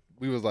else, and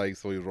we was like,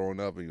 so he was rolling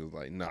up, and he was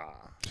like, nah.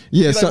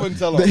 Yeah, so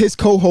his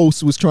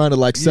co-host was trying to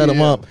like set him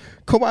up.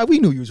 Kawhi, we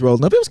knew you was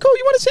rolling up. It was cool.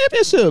 You won a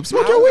championship.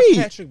 Smoke your weed.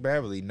 Patrick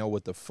Beverly know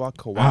what the fuck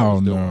Kawhi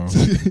was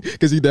doing?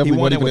 Because he definitely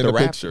won it with with the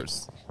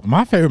Raptors.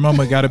 My favorite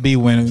moment got to be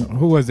when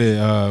who was it?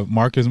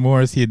 Marcus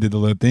Morris. He did the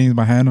little things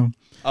behind him,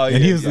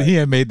 and he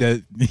had made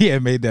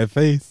that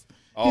face.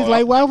 He's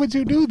like, why would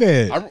you do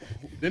that?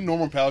 Didn't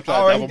Norman Powell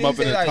try to dab him up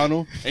in the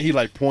tunnel, and he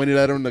like pointed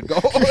at him to go?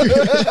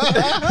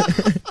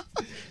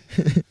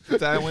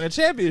 Time to win a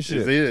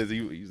championship.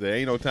 He said,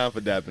 ain't no time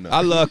for dapping up.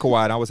 I love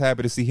Kawhi, and I was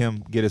happy to see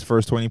him get his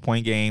first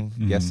 20-point game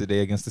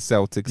yesterday against the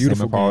Celtics.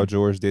 Beautiful him and Paul game.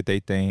 George did their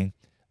thing.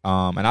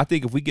 And I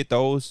think if we get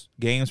those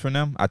games from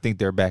them, I think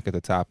they're back at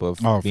the top of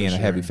being a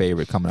heavy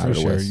favorite coming out of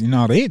the West. You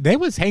know, they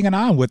was hanging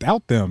on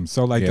without them.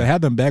 So, like, to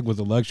have them back was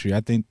a luxury.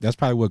 I think that's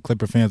probably what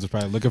Clipper fans was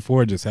probably looking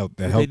for. Just help.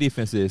 Their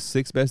defense is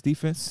sixth best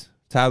defense.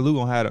 Ty Lue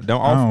gonna have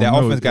that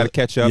offense got to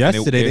catch up.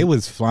 Yesterday they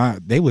was flying.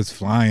 They was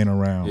flying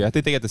around. Yeah, I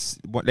think they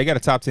got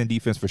a top 10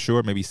 defense for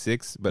sure, maybe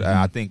 6. But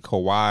I think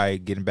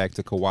Kawhi getting back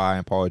to Kawhi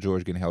and Paul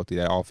George getting healthy,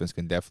 that offense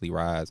can definitely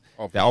rise.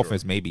 That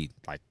offense maybe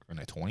like in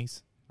the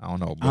 20s. I don't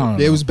know.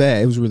 It was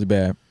bad. It was really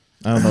bad.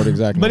 I don't know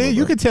exactly. But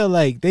you could tell,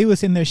 like, they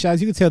was in their shots.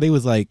 You could tell they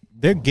was like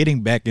they're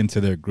getting back into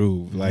their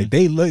groove. Like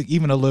they look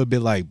even a little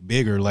bit like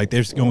bigger. Like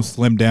they're going to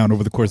slim down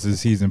over the course of the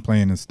season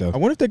playing and stuff. I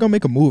wonder if they're gonna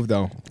make a move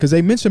though, because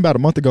they mentioned about a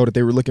month ago that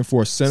they were looking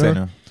for a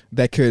center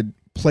that could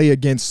play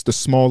against the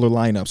smaller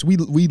lineups.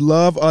 We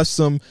love us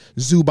some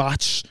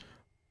Zubac,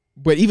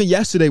 but even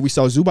yesterday we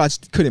saw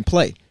Zubac couldn't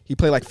play. He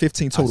played like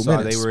 15 total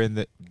minutes. They were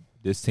in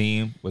this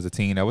team was a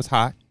team that was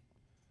hot.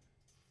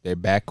 Their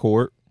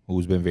backcourt,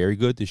 who's been very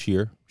good this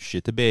year,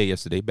 shit the bed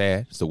yesterday.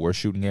 Bad. It's the worst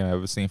shooting game I've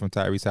ever seen from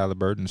Tyrese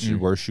Halliburton. It's the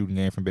worst shooting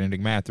game from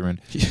Benedict Mathurin.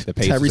 The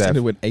Pacers Tyrese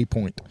ended with 8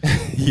 point.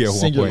 Yeah,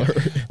 1 point.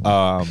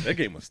 That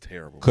game was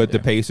terrible. Could the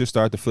Pacers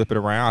start to flip it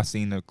around? I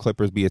seen the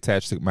Clippers be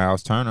attached to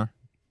Miles Turner.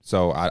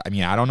 So I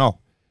mean I don't know.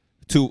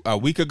 A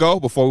week ago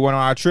before we went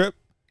on our trip,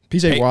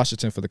 PJ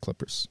Washington for the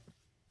Clippers.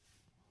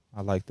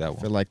 I like that one.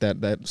 I feel like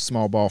that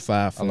small ball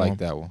 5. I like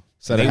that one.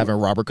 Instead of having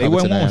Robert They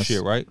Covington. wouldn't want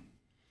shit, right?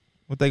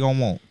 What they gonna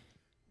want?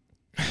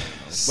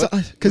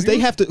 Because they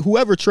have to.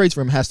 Whoever trades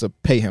for him has to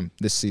pay him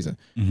this season.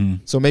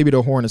 So maybe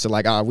the Hornets are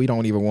like, we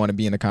don't even want to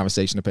be in the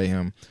conversation to pay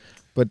him,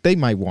 but they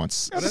might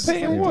want pay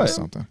him what?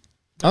 Something.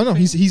 I don't know.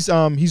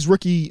 He's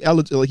rookie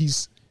eligible.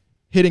 He's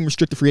hitting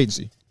restricted free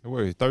agency.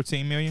 What is it,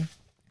 $13 million?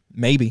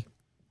 Maybe.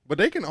 But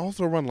they can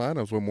also run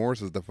lineups where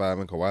Morris is the 5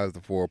 and Kawhi is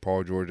the 4,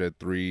 Paul George at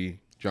 3,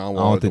 John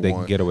Wall. I don't think they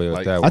can get away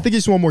with that one. I think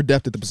it's one more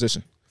depth at the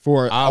position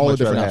for all the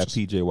different have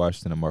options. PJ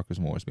Washington and Marcus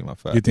Morris be my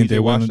 5. You think PJ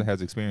Washington Washington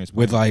has experience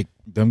with like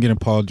them getting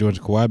Paul George,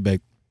 Kawhi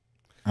back?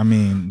 I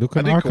mean, Luke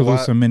Kennard could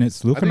lose some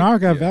minutes. Luke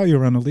Kennard got value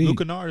around the league. Luke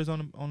Kennard is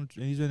on.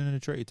 He's in the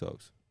trade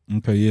talks.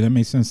 Okay, yeah, that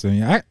makes sense.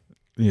 Then.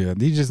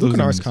 He just Luke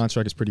Kennard's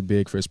contract is pretty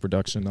big for his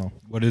production, though.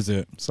 What is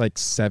it? It's like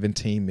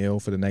 $17 million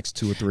for the next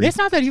 2 or 3. It's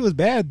not that he was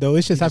bad though.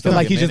 It's just I feel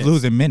like he's just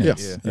losing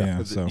minutes.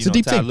 Yeah. So it's a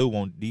deep team. Ty Lue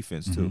won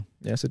defense too.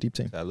 Yeah, it's a deep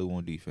team. Ty Lue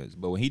won defense,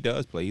 but when he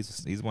does play,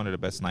 he's one of the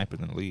best snipers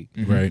in the league.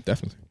 Right,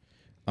 definitely.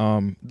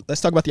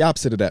 Let's talk about the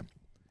opposite of that.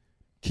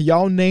 Can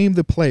y'all name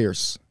the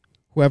players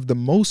who have the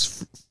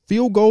most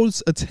field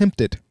goals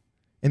attempted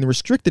in the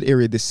restricted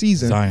area this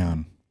season?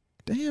 Zion.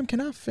 Damn,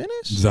 can I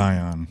finish?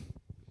 Zion.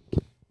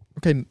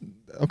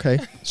 Okay,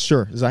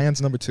 sure.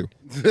 Zion's number 2.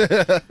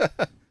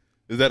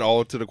 Is that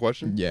all to the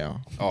question? Yeah.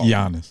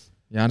 Giannis.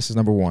 Giannis is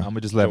number 1. I'm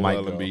gonna just let Mike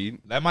go. Embiid.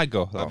 That might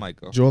go. That might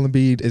go. Joel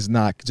Embiid is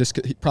not just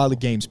probably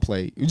games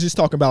played. We're just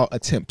talking about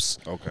attempts.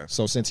 Okay.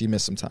 So since he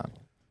missed some time,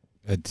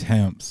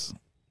 Attempts.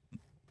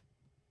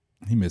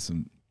 He missed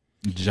some.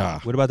 Ja.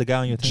 What about the guy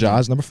on your team?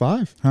 Ja's number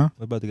 5. Huh?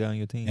 What about the guy on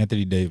your team?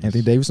 Anthony Davis.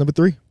 Anthony Davis number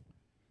 3.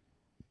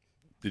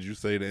 Did you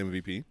say the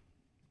MVP?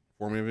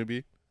 Former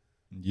MVP?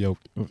 Yo.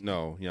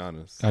 No,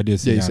 Giannis. I did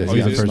say Yeah, Giannis.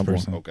 he He's said the first number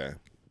person. Okay.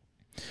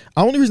 The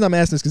only reason I'm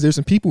asking is because there's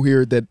some people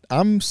here that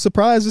I'm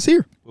surprised is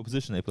here. What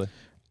position they play?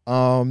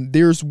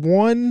 There's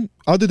one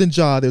other than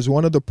Ja. There's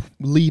one of the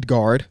lead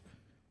guard,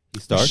 He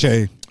starts.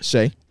 Shea.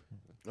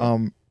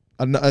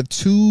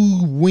 2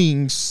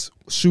 wings,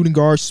 shooting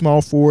guard,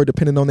 small forward,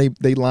 depending on they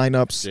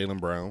lineups. Jaylen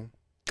Brown.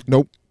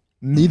 Nope.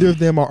 Neither of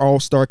them are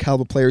all-star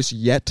caliber players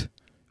yet.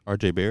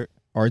 R.J. Barrett.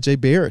 R.J.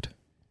 Barrett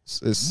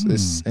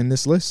is in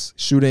this list,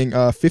 shooting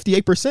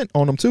 58%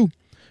 on them too.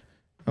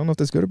 I don't know if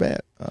that's good or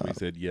bad. We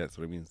said yes.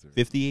 What it means?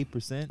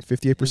 58%.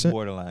 58%.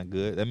 Borderline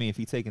good. I mean, if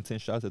he's taking 10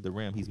 shots at the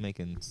rim, he's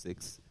making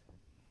 6.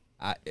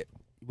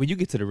 When you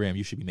get to the rim,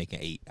 you should be making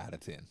 8 out of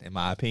 10, in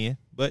my opinion.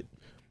 But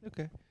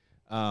okay.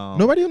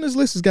 Nobody on this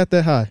list has got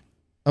that high.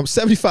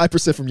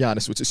 75% from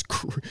Giannis, which is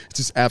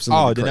just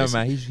absolutely crazy. Never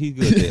mind. He's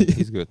good there.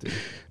 He's good there.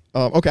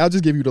 Okay, I'll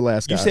just give you the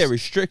last guy. You said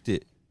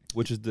restricted,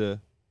 which is the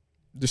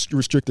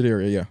restricted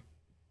area, yeah.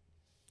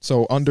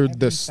 So under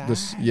this,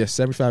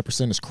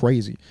 75% is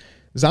crazy.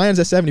 Zion's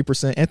at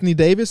 70%. Anthony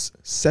Davis,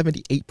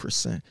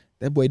 78%.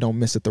 That boy don't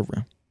miss at the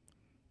rim.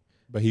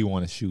 But he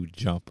want to shoot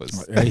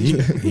jumpers.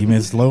 he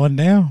been slowing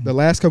down. The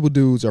last couple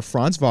dudes are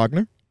Franz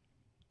Wagner,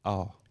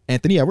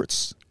 Anthony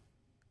Edwards,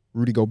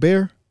 Rudy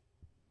Gobert,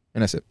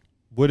 and that's it.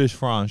 What is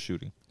Franz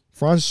shooting?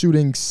 Franz is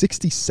shooting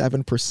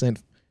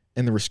 67%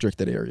 in the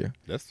restricted area.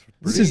 That's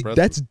pretty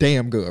that's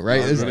damn good,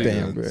 right? That's really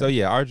damn good. good. So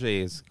yeah,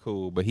 RJ is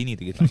cool, but he need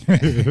to get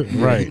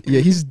Right. Yeah,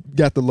 he's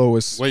got the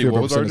lowest. Wait, field what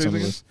goal was percentage RJ's on the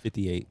again? list.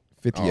 58.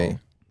 58.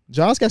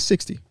 Ja's got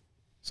 60.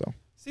 So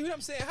See what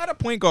I'm saying? How the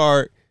point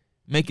guard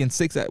making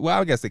 6? Well,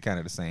 I guess they're kind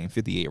of the same.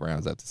 58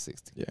 rounds up to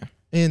 60. yeah,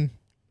 and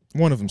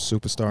one of them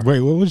superstar.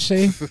 Wait, what was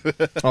Shea?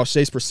 Oh,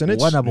 Shea's percentage.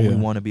 One of them we Yeah.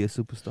 want to be a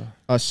superstar.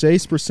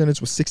 Shea's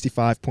percentage was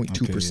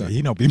 65.2%. Okay, yeah,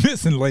 he don't be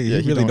missing late. Yeah,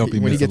 he really don't be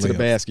when missing you get to the layups.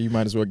 basket, you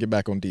might as well get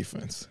back on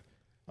defense.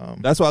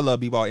 That's why I love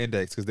B-Ball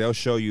Index, because they'll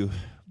show you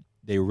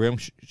their rim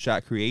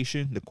shot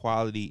creation, the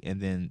quality, and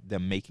then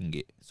them making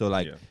it. So,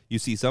 like, you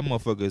see some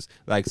motherfuckers,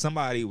 like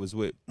somebody was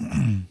with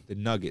the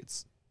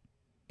Nuggets,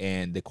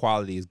 and the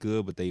quality is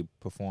good, but they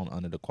perform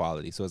under the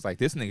quality. So it's like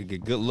this nigga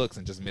get good looks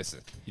and just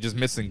missing. You're just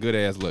missing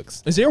good-ass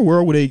looks. Is there a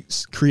world where they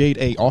create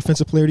a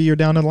offensive player of the year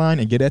down the line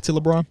and get that to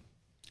LeBron?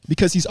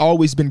 Because he's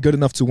always been good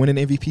enough to win an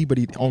MVP, but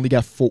he only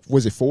got 4.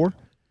 Was it 4?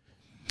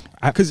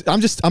 Because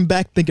I'm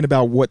back thinking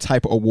about what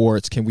type of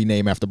awards can we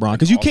name after Bron?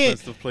 Because you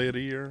Play of the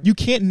year. you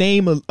can't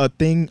name a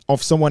thing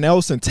of someone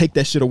else and take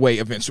that shit away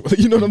eventually.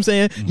 You know what I'm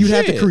saying? You'd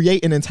have to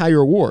create an entire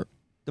award.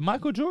 The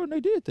Michael Jordan, they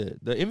did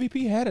that. The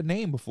MVP had a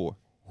name before.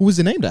 Who was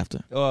it named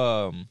after?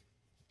 Let me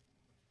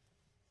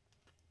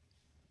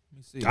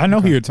see. I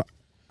know who you're talking.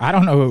 I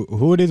don't know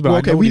who it is, but Well, I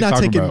okay, know we're what not he's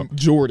talking taking about.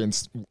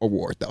 Jordan's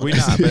award though. We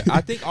not, but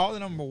I think all of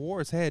them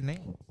awards had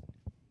names.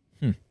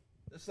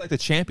 It's like the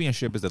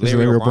championship is the It's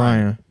Larry Larry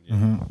O'Brien.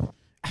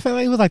 I feel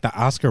like it was like the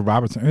Oscar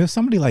Robertson. It was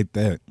somebody like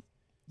that.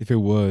 If it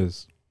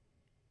was,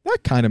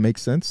 That kind of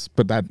makes sense,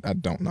 but I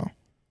don't know.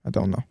 I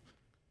don't know.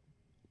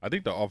 I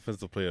think the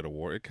offensive player of the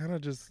war. It kind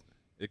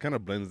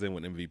of blends in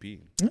with MVP.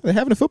 Yeah, they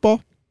have it in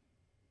football.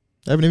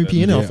 They have an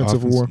MVP in the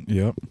offensive award.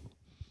 Yep.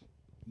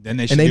 Then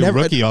they And should they do never-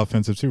 rookie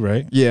offensive too,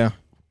 right? Yeah,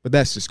 but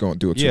that's just going to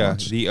do it too Yeah,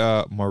 much.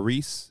 the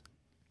Maurice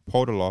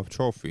Podoloff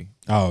Trophy.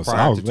 Oh, so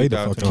Prior I was to way the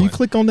fuck 2020. Can you off.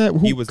 click on that?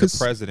 He was the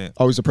president,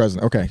 Oh, he's the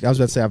president. Okay, I was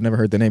about to say I've never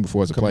heard the name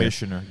before as a player.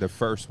 commissioner, the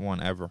first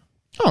one ever.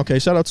 Oh, okay,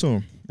 shout out to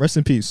him. Rest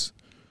in peace.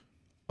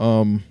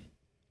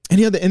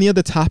 Any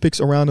other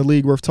topics around the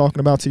league worth talking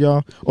about to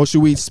y'all, or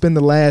should we spend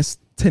the last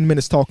 10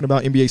 minutes talking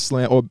about NBA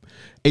slam or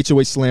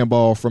HOA slam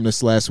ball from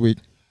this last week?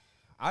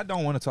 I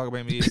don't want to talk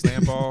about NBA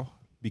slam ball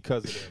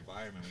because of the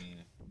environment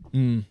we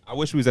in. I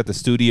wish we was at the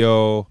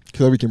studio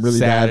So we can really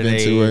Saturday,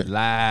 dive into it.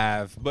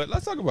 live. But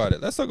let's talk about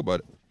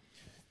it.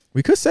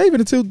 We could save it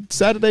until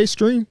Saturday's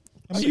stream.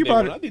 I think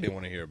they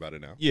want to hear about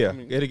it now. Yeah, I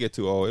mean, it'll get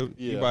too old.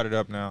 You brought it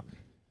up now.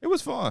 It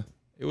was fun.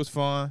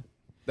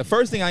 The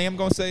first thing I am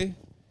going to say,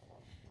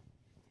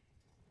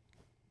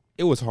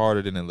 it was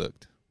harder than it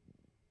looked.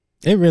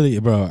 It really,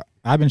 bro.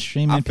 I've been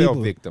streaming. I felt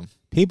victim.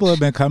 People have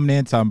been coming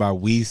in talking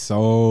about we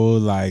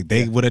sold, like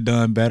they would have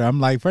done better. I'm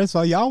like, first of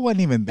all, y'all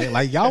wasn't even there.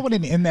 Like y'all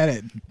wasn't in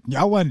that.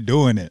 Y'all wasn't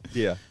doing it.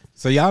 Yeah.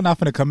 So y'all not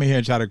gonna come in here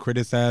and try to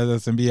criticize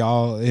us and be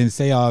all and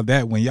say all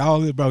that when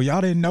y'all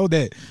didn't know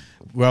that.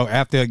 Well,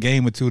 after a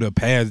game or two, the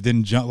pads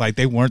didn't jump like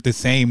they weren't the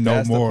same no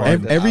That's the more.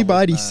 part that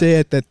Everybody I was not-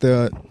 said that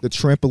the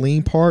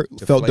trampoline part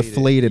felt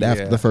deflated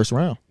after yeah. the first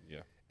round.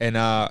 And,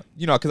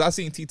 because I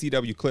seen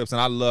TTW clips, and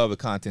I love the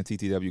content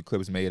TTW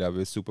clips made of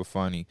it. It's super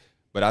funny.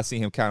 But I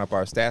seen him count up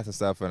our stats and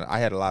stuff, and I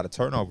had a lot of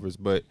turnovers.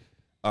 But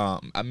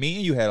me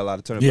and you had a lot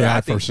of turnovers. Yeah, but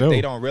I think for sure.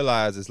 they don't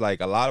realize it's like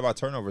a lot of our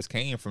turnovers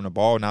came from the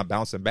ball not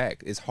bouncing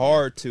back. It's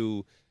hard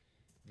to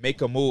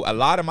make a move. A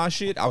lot of my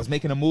shit, I was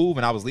making a move,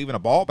 and I was leaving a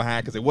ball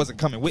behind because it wasn't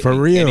coming with For me.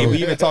 real. And we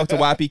even talked to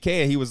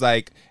YPK, and he was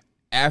like,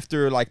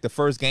 after like the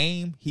first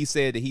game, he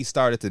said that he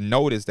started to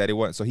notice that it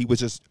wasn't. So he was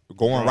just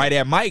going right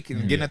at Mike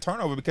and getting a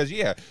turnover because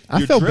you're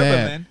felt dribbling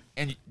bad.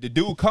 and the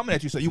dude coming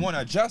at you, so you want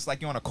to adjust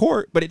like you're on a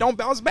court, but it don't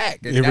bounce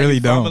back. And It now really you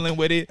don't. fumbling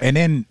with it. And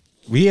then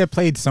we had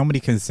played so many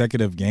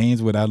consecutive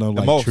games without no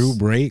like most. true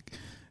break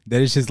that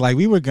it's just like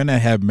we were gonna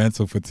have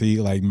mental fatigue,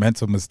 like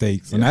mental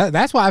mistakes, and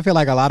that's why I feel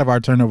like a lot of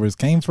our turnovers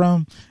came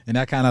from. And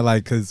that kind of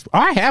like because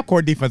our half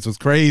court defense was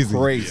crazy. But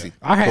Our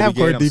we half gave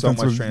court them so defense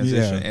much was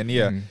transition.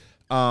 yeah.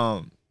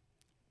 And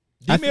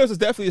D Mills is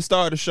definitely a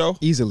star of the show.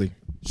 Easily.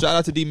 Shout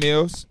out to D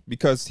Mills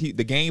because the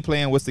game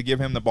plan was to give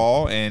him the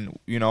ball, and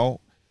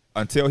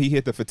until he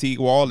hit the fatigue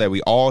wall that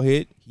we all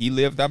hit, he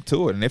lived up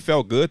to it. And it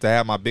felt good to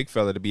have my big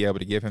fella to be able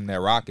to give him that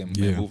rock and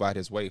move out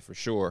his way for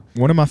sure.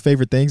 One of my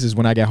favorite things is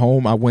when I got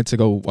home, I went to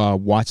go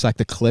watch like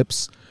the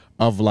clips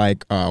of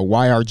like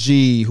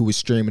YRG who was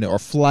streaming it, or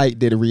Flight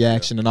did a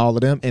reaction and all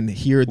of them, and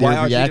hear their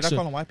YRG, reaction. Did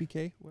I call him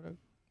YPK? Whatever.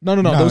 No,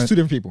 those two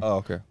different people. Oh,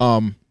 okay.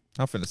 I'm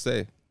finna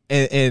say.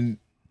 And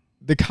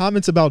the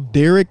comments about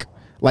Derek,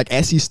 like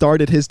as he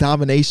started his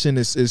domination,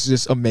 is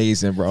just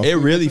amazing, bro. It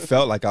really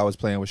felt like I was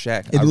playing with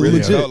Shaq. It I really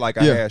legit. felt like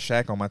I had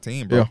Shaq on my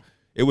team, bro. Yeah.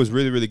 It was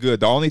really, really good.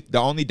 The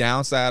only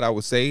downside I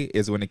would say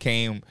is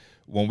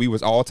when we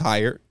was all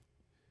tired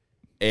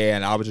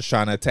and I was just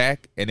trying to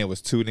attack and there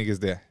was two niggas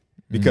there.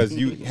 Because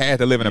you had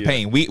to live in the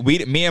paint.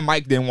 Me and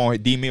Mike didn't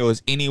want D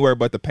Mills anywhere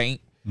but the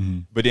paint.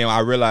 But then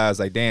I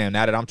realized, like, damn,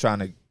 now that I'm trying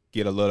to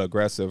get a little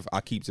aggressive,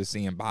 I keep just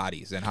seeing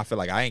bodies, and I feel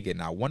like I ain't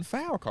getting out one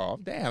foul call.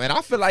 Damn, and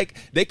I feel like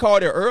they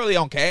called it early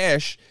on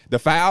Cash, the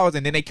fouls,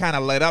 and then they kind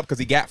of let up because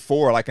he got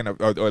 4, like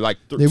or like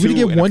two. Yeah, we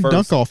didn't get one first.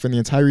 dunk off in the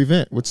entire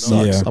event, which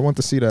sucks. Yeah. I want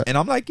to see that. And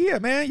I'm like, yeah,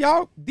 man,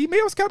 y'all D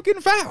Mills kept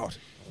getting fouled.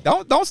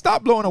 Don't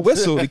stop blowing a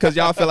whistle because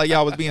y'all felt like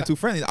y'all was being too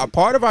friendly. A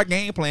part of our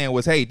game plan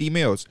was, hey, D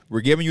Mills,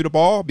 we're giving you the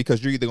ball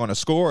because you're either going to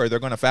score or they're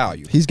going to foul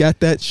you. He's got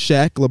that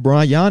Shaq,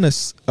 LeBron,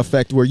 Giannis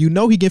effect where you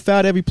know he get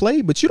fouled every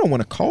play, but you don't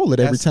want to call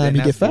it every time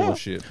he get fouled.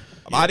 Bullshit.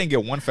 I didn't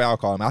get one foul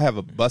call. I have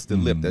a busted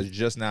lip that's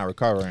just now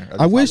recovering.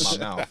 I wish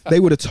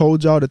they would have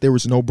told y'all that there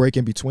was no break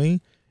in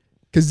between,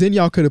 because then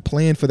y'all could have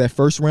planned for that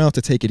first round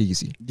to take it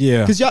easy.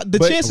 Yeah. Because the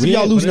chances of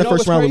y'all losing that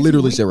first round were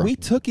literally zero. We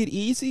took it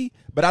easy,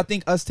 but I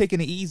think us taking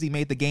it easy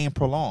made the game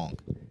prolong.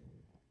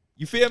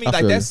 You feel me?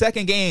 Like that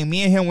second game,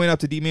 me and him went up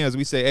to D Mills.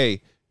 We say,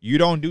 hey, you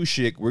don't do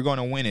shit. We're going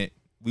to win it.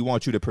 We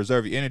want you to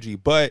preserve your energy.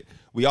 But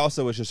we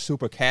also was just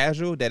super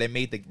casual that it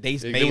made they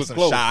made some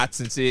shots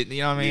and shit.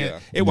 You know what I mean? Yeah.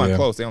 It wasn't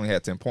close. They only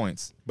had 10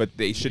 points. But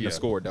they shouldn't have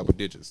scored double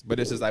digits. But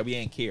it's just like we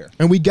ain't care.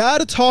 And we got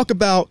to talk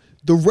about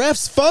the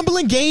refs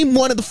fumbling game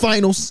one of the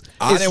finals.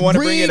 I didn't want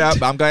to bring it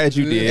up. I'm glad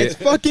you did. It's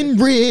fucking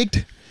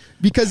rigged.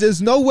 Because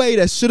there's no way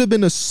that should have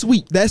been a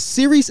sweep. That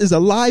series is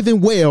alive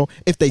and well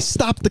if they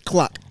stop the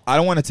clock. I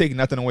don't want to take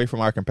nothing away from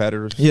our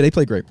competitors. Yeah, they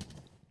play great.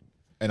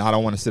 And I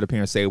don't want to sit up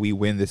here and say we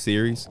win this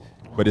series.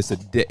 But it's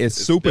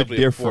super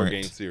different. A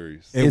 4-game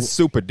series. It's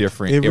super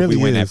different if really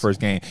we win that is.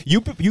 first game.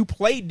 You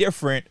play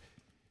different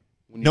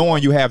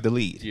knowing you have the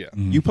lead. Yeah.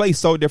 You play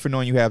so different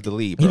knowing you have the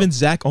lead, bro. Even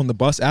Zach on the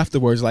bus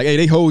afterwards, like, hey,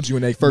 they hold you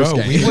in their first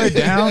Bro, game.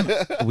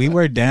 we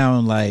were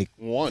down like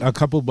One. a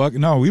couple buckets.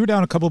 No, we were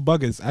down a couple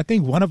buckets. I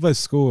think one of us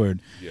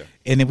scored. Yeah.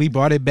 And then we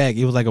brought it back.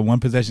 It was like a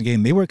 1-possession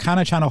game. They were kind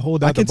of trying to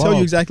hold out I can the ball. tell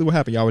you exactly what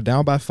happened. Y'all were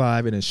down by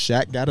 5, and then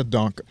Shaq got a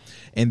dunk,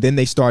 and then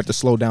they started to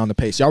slow down the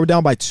pace. Y'all were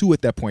down by 2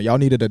 at that point. Y'all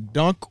needed a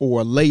dunk or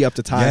a layup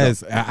to tie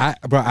Yes, it up.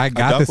 I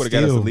got the Dunk would've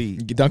got us the steal.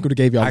 lead. Dunk would have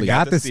gave y'all a I lead.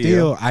 got the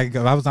steal.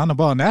 I was on the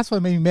ball, and that's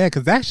what made me mad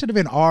because that should have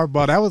been our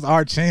ball. That was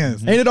our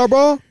chance. Ain't it our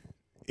ball?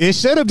 It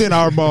should have been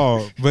our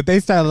ball, but they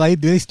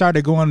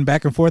started going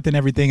back and forth and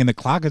everything, and the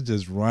clock is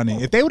just running.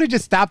 If they would have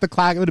just stopped the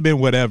clock, it would have been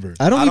whatever.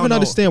 I don't even know.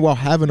 understand why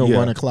having a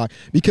running clock,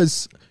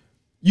 because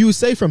you would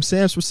say from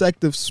Sam's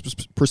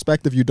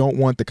perspective, you don't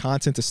want the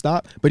content to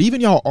stop, but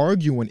even y'all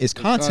arguing is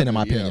content in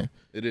my opinion.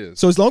 It is.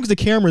 So as long as the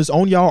camera is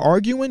on y'all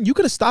arguing, you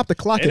could have stopped the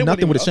clock and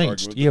nothing would have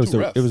changed. Yeah, it was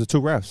the 2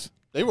 refs.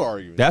 They were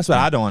arguing. That's what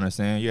I don't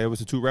understand. Yeah, it was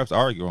the 2 refs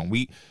arguing.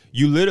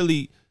 You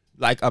literally,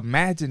 like,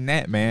 imagine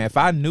that, man. If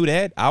I knew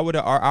that, I would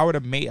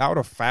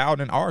have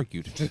fouled and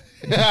argued.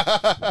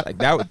 Like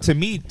that to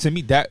me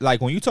that,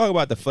 like, when you talk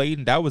about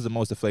deflating, that was the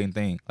most deflating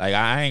thing. Like,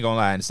 I ain't gonna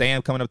lie. And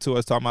Sam coming up to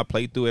us talking about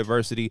play through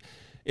adversity.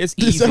 It's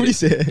easy. That's what he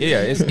said. Yeah,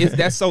 it's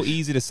that's so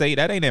easy to say.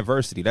 That ain't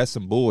adversity. That's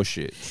some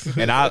bullshit.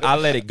 And I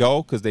let it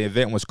go because the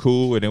event was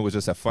cool and it was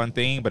just a fun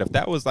thing. But if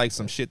that was like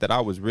some shit that I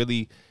was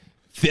really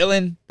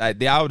feeling,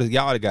 like, y'all would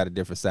have got a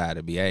different side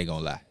of me. I ain't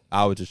gonna lie.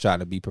 I was just trying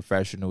to be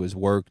professional. It's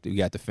work. We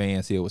got the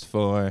fans here. It was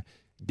fun.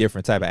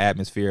 Different type of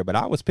atmosphere. But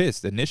I was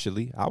pissed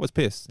initially. I was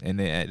pissed. And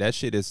then that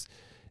shit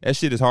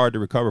is hard to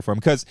recover from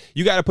because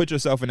you got to put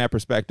yourself in that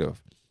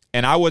perspective.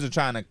 And I wasn't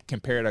trying to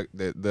compare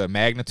the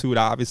magnitude,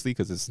 obviously,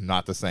 because it's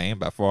not the same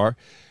by far.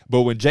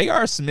 But when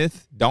J.R.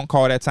 Smith don't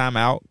call that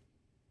timeout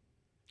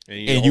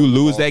and you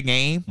lose that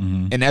game,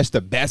 and that's the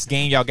best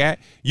game y'all got,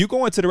 you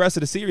go into the rest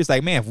of the series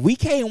like, man, if we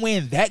can't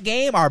win that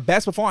game, our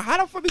best performance,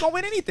 how the fuck we going to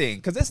win anything?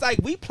 Because it's like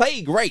we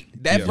played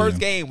great. That first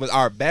game was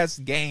our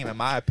best game, in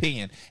my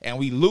opinion, and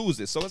we lose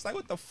it. So it's like,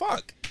 what the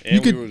fuck?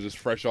 And we were just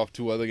fresh off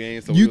 2 other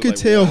games. So You could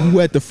tell who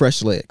had the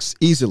fresh legs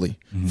easily.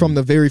 From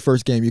the very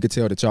first game, you could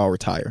tell that y'all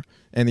retire.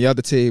 And the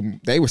other team,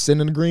 they were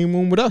sitting in the green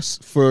room with us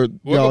for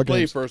whoever y'all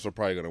played games. first are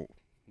probably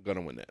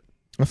gonna win that.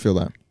 I feel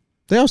that.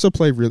 They also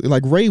played really,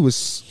 like, Ray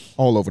was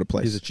all over the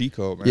place. He's a cheat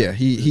code, man. Yeah,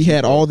 he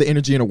had all the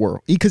energy in the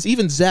world. Because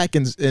even Zach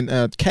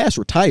and Cash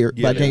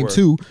retired by game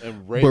 2,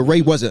 but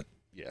Ray wasn't.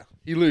 Yeah,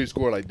 he literally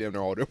scored like damn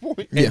near all their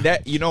points. And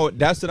that,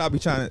 that's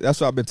what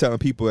that's what I've been telling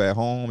people at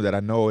home that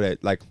I know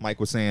that, like Mike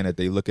was saying, that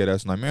they look at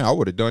us and like, man, I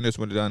would have done this,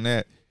 would have done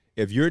that.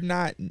 If you're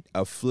not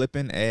a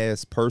flipping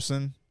ass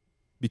person,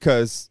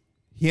 because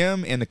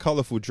him and the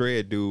colorful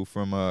dread dude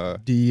from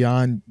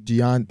Adrian.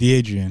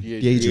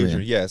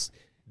 Adrian. Yes.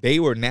 They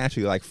were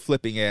naturally like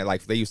flipping at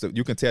like they used to.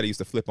 You can tell they used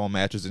to flip on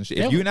matches and shit.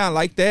 If you're not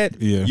like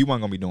that, you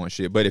weren't gonna be doing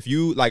shit. But if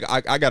you like,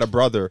 I got a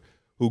brother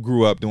who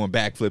grew up doing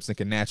backflips and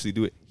can naturally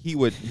do it. He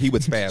would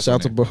spaz. Shout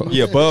out to Bub.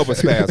 Yeah, Bub would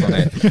spaz on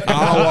that.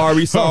 I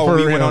already saw when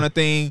we went on a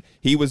thing.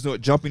 He was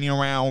jumping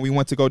around when we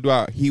went to go do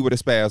out. He would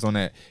have spaz on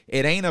that.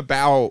 It ain't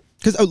about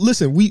because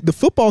listen, the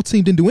football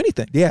team didn't do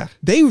anything. Yeah,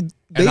 they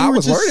I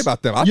was just, worried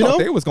about them. I thought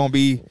they was gonna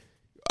be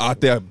out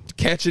there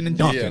catching and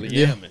dunking.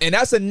 Yeah. And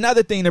that's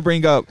another thing to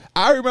bring up.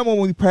 I remember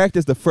when we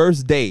practiced the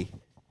first day,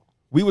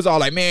 we was all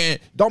like, man,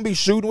 don't be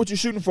shooting. What you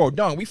shooting for?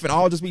 Dunk. We finna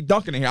all just be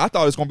dunking in here. I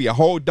thought it was going to be a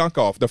whole dunk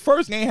off. The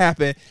first game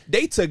happened.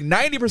 They took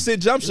 90%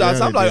 jump shots.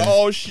 Yeah, I'm like,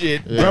 oh,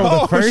 shit.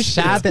 Bro, the first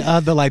shot,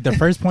 the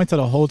first point of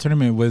the whole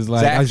tournament was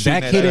like,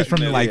 Zach hit it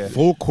from like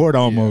full court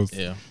almost.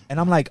 Yeah. And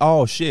I'm like,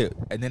 oh, shit.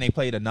 And then they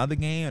played another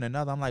game and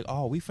another. I'm like,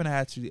 oh, we finna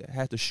have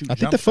to shoot I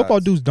think the football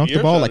shots. dudes dunked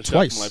the ball like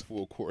twice. Like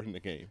full court in the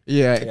game.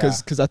 Yeah,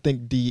 because I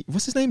think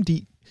what's his name?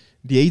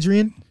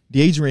 Adrian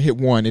hit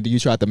one, and then you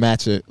tried to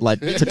match it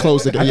like to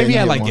close the game. I think he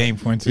had like one. game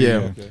points.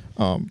 Yeah.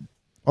 Okay.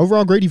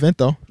 Overall, great event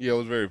though. Yeah, it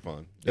was very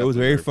fun. It was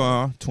very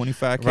fun.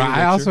 25K. Right,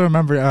 I also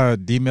remember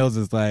D Mills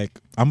is like,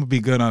 I'm gonna be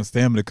good on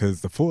stamina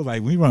because the full,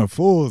 like we run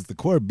fulls, the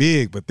court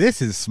big, but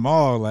this is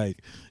small.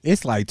 Like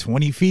it's like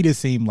 20 feet. It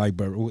seemed like,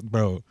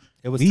 bro,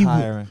 it was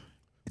tiring.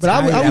 But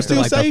I would still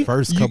like say the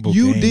first couple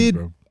you games, did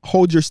bro.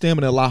 hold your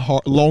stamina a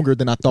lot longer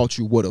than I thought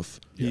you would have.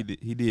 He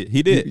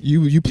did.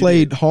 You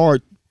played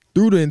hard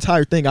through the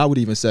entire thing. I would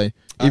even say,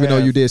 even though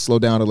you did slow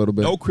down a little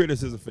bit. No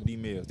criticism for D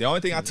Mills. The only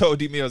thing I told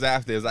D Mills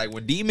after is like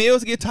when D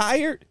Mills get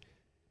tired,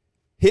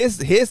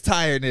 his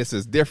tiredness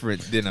is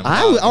different than him.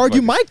 I would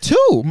argue Mike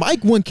too.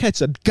 Mike wouldn't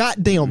catch a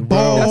goddamn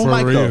ball. That's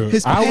Mike though.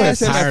 His I was pass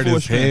tired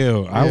as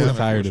hell. I was Yeah.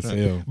 tired as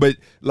hell. But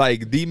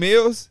like D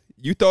Mills,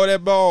 you throw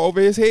that ball over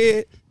his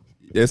head,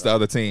 it's the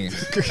other team.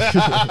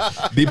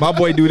 My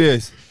boy do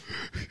this.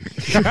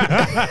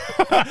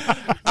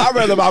 I'd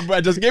rather my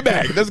brother just get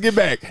back. Let's get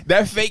back.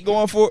 That fake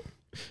going for.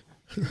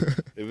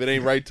 If it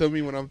ain't right to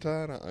me when I'm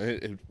tired,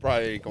 it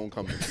probably ain't gonna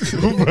come.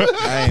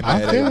 I ain't mad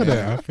I feel at it,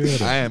 that. I feel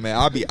that. I am, man.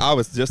 I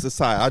was just as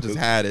tired. I just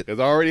had it. Because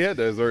I already had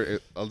that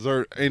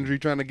Azur injury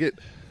trying to get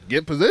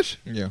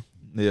position.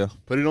 Yeah.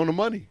 Put it on the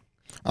money.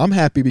 I'm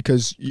happy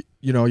because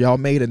y'all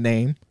made a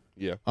name.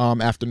 Yeah.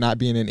 After not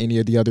being in any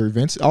of the other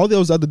events, all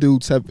those other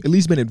dudes have at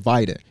least been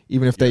invited,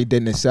 even if they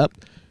didn't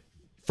accept.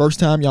 First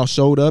time y'all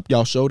showed up,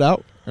 y'all showed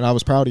out, and I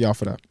was proud of y'all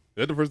for that. Is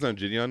that the first time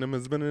Gideon them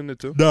has been in it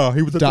too? No,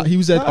 he was at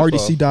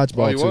RDC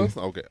dodgeball Oh, he too. was?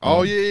 Okay.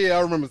 Oh, yeah,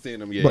 I remember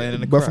seeing him. Yeah.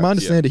 But from my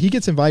understanding, he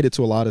gets invited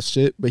to a lot of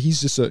shit, but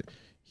he's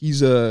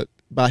a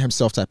by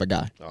himself type of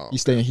guy. Oh, He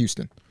stay in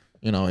Houston.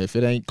 If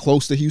it ain't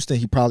close to Houston,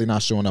 he probably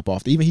not showing up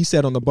often. Even he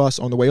said on the bus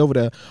on the way over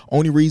there,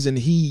 only reason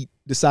he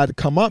decided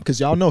to come up, because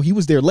y'all know he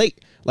was there late,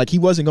 like he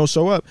wasn't gonna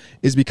show up,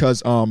 is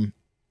because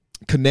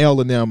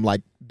Canel and them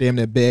like damn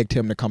near begged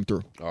him to come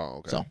through. Oh,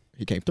 okay. So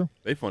he came through.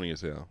 They funny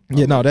as hell.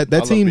 Yeah, no, that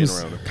love team being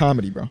is around them.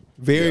 comedy, bro.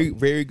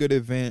 very good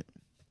event.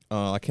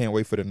 I can't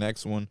wait for the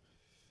next one.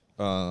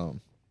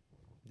 Shout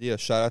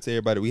out to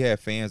everybody. We had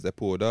fans that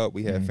pulled up.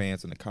 We had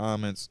fans in the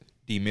comments.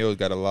 D Mills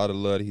got a lot of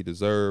love that he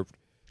deserved.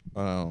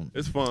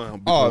 It's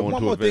fun.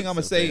 One more thing I'm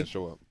gonna say: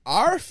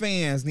 our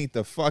fans need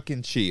to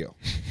fucking chill.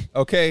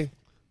 Okay,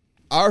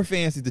 our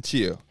fans need to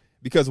chill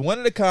because one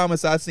of the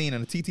comments I seen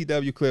in the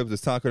TTW clips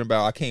is talking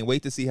about, I can't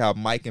wait to see how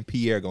Mike and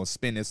Pierre gonna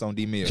spin this on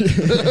D Mills. We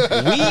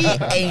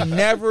ain't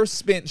never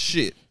spent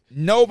shit.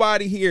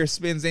 Nobody here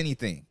spends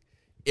anything.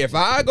 If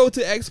I go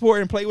to export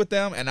and play with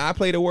them and I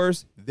play the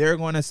worst, they're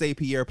going to say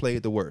Pierre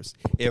played the worst.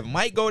 If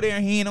Mike go there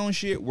and he ain't on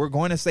shit, we're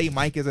going to say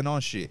Mike isn't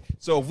on shit.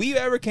 So if we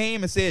ever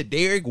came and said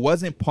Derek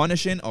wasn't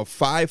punishing a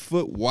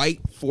 5-foot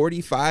white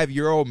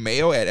 45-year-old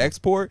male at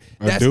export,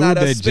 that's not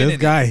us spinning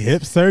just got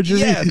hip surgery.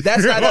 Yeah,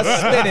 that's not us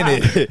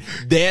spinning it.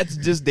 That's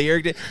just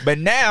Derek. But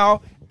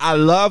now I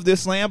love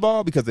this slam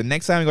ball because the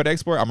next time we go to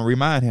export, I'm going to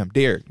remind him,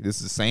 Derek, this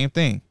is the same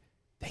thing.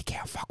 They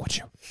can't fuck with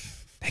you.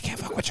 They can't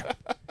fuck with you.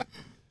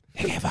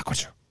 They can't fuck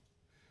with you.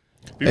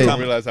 People don't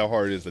realize how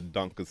hard it is to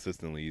dunk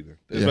consistently either,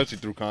 especially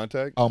through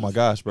contact. Oh my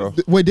gosh, bro!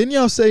 Wait, didn't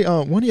y'all say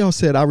one of y'all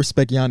said I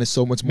respect Giannis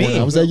so much more?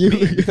 Now. Was that you?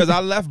 Because I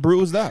left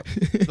bruised up.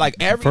 Like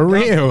every For dunk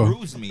real.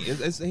 bruised me.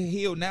 It's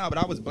healed now, but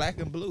I was black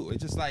and blue.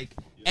 It's just like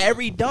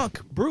every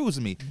dunk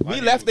bruised me.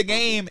 We left the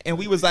game and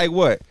we was like,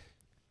 what?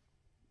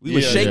 We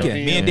was shaking.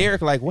 Me and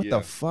Derek like, what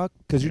the fuck?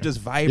 Because you just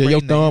vibrating. Yeah,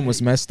 your thumb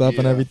was messed up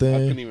and I everything.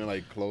 couldn't even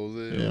like close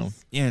it.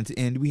 Yeah,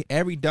 and we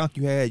every dunk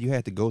you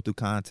had to go through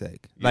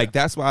contact. Like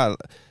that's why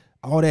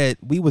all that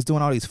we was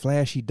doing all these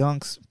flashy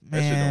dunks,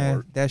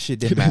 man. That shit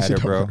didn't matter,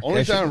 bro.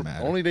 Only time,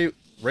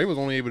 Ray was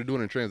only able to do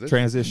it in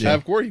transition. Yeah.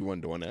 Half court, he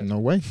wasn't doing that. No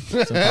way.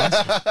 It's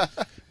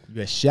impossible. You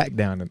got Shaq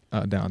down there.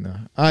 All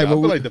right, I feel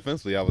like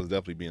defensively, I was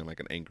definitely being like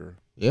an anchor.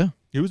 Yeah,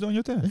 you was doing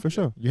your thing for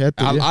sure. You had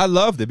to. I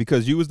loved it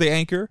because you was the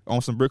anchor on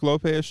some Brick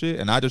Lopez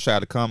shit, and I just tried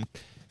to come,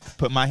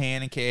 put my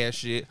hand in cash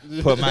shit,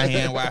 put my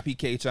hand in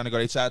YPK trying to go.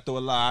 They tried to throw a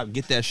lob,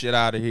 get that shit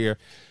out of here,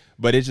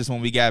 but it's just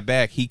when we got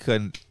back, he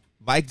couldn't.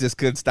 Mike just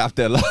couldn't stop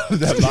that lob.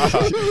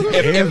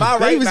 Am I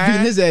right, He was man?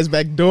 beating his ass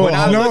back door. When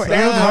I looked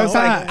down, I was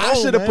time. like, I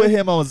should have put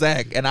him on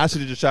Zach, and I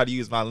should have just tried to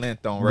use my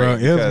length on Ray. Bro,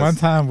 it was because- one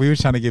time we were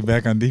trying to get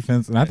back on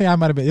defense, and I think I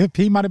might have been.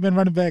 He might have been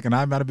running back, and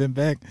I might have been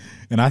back.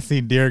 And I see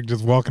Derek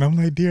just walking. I'm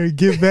like, Derek,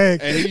 get back.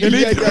 And he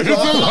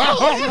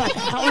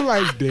I'm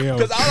like, damn.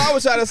 Because all I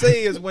was trying to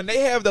say is when they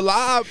have the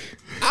lob,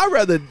 I'd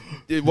rather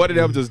one of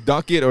them just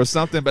dunk it or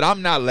something, but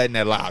I'm not letting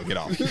that lob get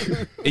off.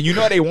 And you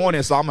know they want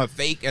it, so I'm a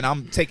fake, and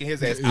I'm taking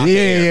his ass out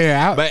there.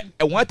 Yeah.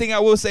 But one thing I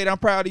will say that I'm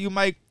proud of you,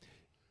 Mike,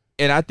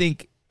 and I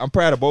think I'm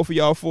proud of both of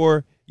y'all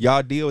for,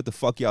 y'all did what the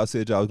fuck y'all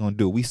said y'all was going to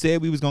do. We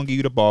said we was going to give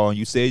you the ball, and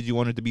you said you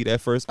wanted to be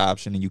that first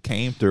option, and you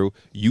came through.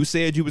 You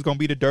said you was going to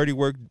be the dirty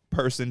work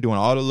person doing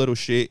all the little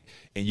shit,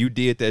 and you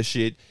did that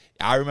shit.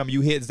 I remember you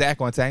hit Zach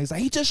one time. He's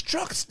like, he just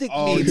truck stick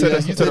me to the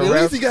At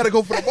ref. least he got to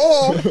go for the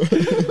ball.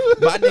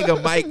 My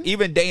nigga Mike,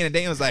 even Dana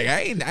was like,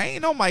 I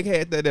ain't know Mike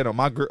had that in him.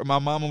 My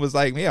mama was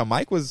like, yeah,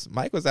 Mike was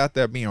out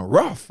there being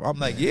rough. I'm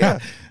like, yeah,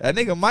 that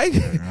nigga Mike.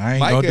 I ain't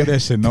Mike, gonna do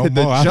that shit no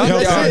the more. I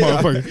junkyard- felt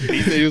that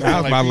motherfucker.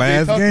 That was my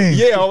last game.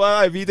 Yeah,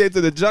 well, if he did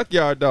to the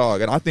junkyard dog,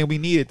 and I think we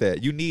needed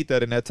that. You need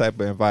that in that type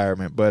of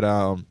environment, but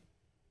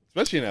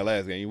Especially in that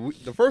last game.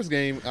 The first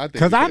game, I think.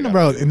 Because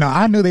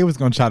I knew they was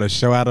gonna try to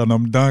show out on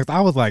them dunks.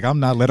 I was like, I'm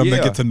not letting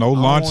them get to no I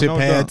don't launch want it no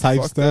pad dunk. type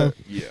Fuck stuff.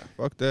 that. Yeah,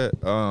 fuck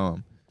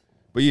that.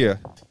 But yeah,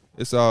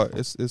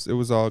 it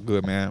was all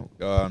good, man.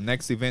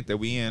 Next event that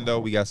we in though,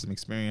 we got some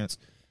experience.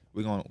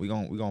 We gonna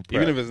prep.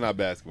 Even if it's not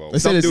basketball. They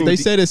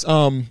said it's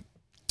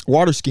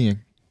water skiing.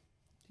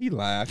 He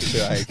laughed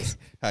like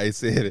how he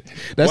said it.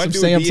 That's One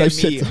some dude Sam type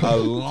DM'd me shit. a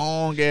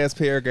long ass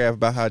paragraph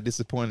about how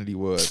disappointed he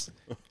was,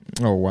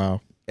 Oh wow!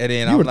 and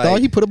then You I'm would have thought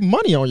like, he put up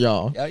money on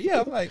y'all.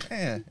 yeah, I'm like,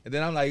 man, and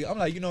then I'm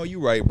like, you know, you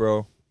right,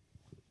 bro.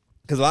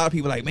 Because a lot of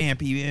people like, man,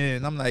 PBN.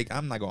 And I'm like,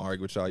 I'm not gonna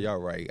argue with y'all. Y'all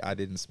right. I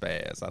didn't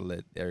spaz. I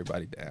let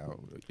everybody down.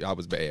 Y'all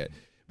was bad.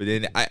 But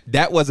then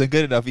that wasn't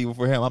good enough even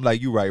for him. I'm like,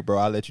 you right, bro.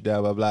 I let you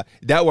down, blah, blah.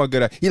 That wasn't good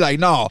enough. He like,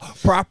 no,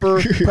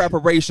 proper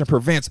preparation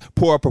prevents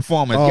poor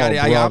performance. Oh, Yada,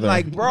 yada, yada. I'm brother.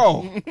 like,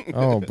 bro,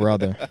 Oh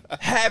brother.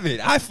 have it.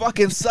 I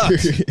fucking suck.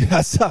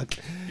 I suck.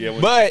 Yeah,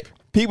 But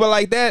people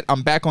like that,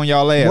 I'm back on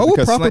y'all ass. What would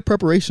because proper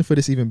preparation for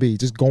this even be?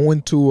 Just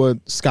going to a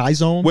Sky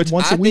Zone which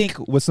once I a week?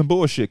 think was some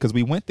bullshit because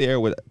we went there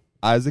with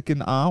Isaac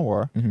and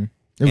Anwar. Mm-hmm. It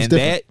was And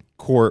different. that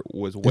court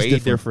was way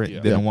different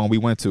Yeah. than the one we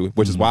went to,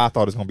 which is why I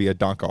thought it was going to be a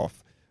dunk off.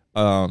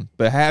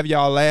 But have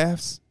y'all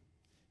laughs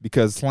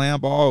because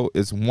slam ball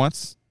is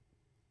once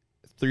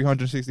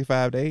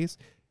 365 days.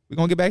 We're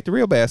going to get back to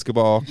real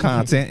basketball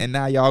content, and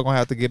now y'all going to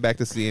have to get back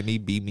to seeing me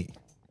be me.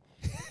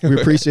 We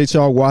appreciate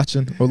y'all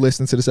watching or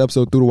listening to this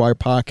episode Through the Wire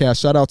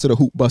podcast. Shout out to the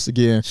Hoop Bus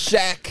again.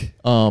 Shaq,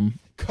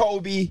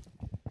 Kobe,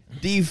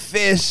 D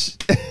Fish,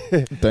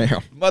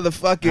 Damn.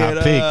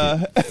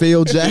 motherfucking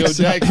Phil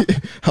Jackson.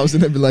 I was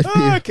in there be like, Phil.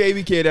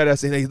 KB kid out there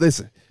saying, hey,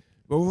 listen.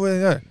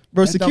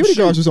 Bro, security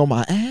guards was on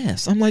my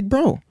ass. I'm like,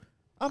 bro,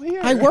 I'm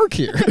here. I work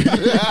here.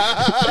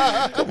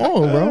 Come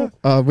on,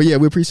 bro. But yeah,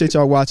 we appreciate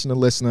y'all watching and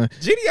listening.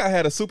 GDI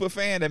had a super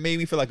fan that made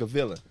me feel like a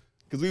villain.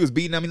 Because we was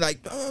beating him. He's like,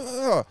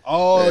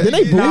 Oh, Then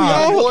they boo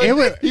y'all. It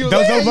was, He was the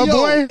like, little yo.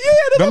 boy,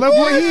 the the little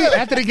boy. boy.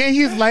 After the game,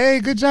 he was like, "Hey,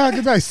 good job."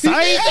 Psych.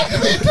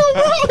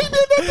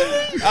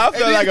 I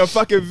felt like a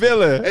fucking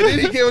villain. And then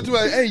he came up to me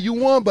like, hey, you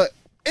won, but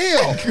ew.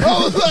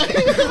 I was like,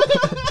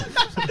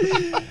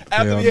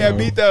 After we Hell had no.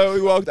 beat though,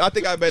 we walked. I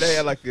think I better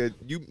had like you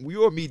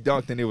or me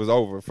dunked and it was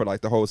over for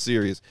like the whole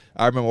series.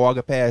 I remember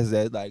walking past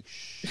that like,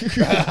 shh.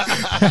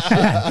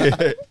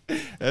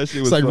 That shit was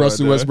It's like fun,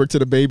 Russell though. Westbrook to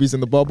the babies in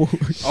the bubble.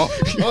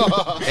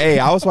 Hey,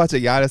 I was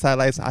watching Giannis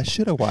highlights. I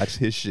should have watched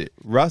his shit.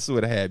 Russell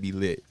would have had me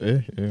lit. Yeah.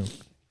 All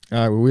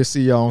right, well, we'll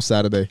see y'all on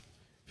Saturday.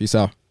 Peace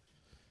out.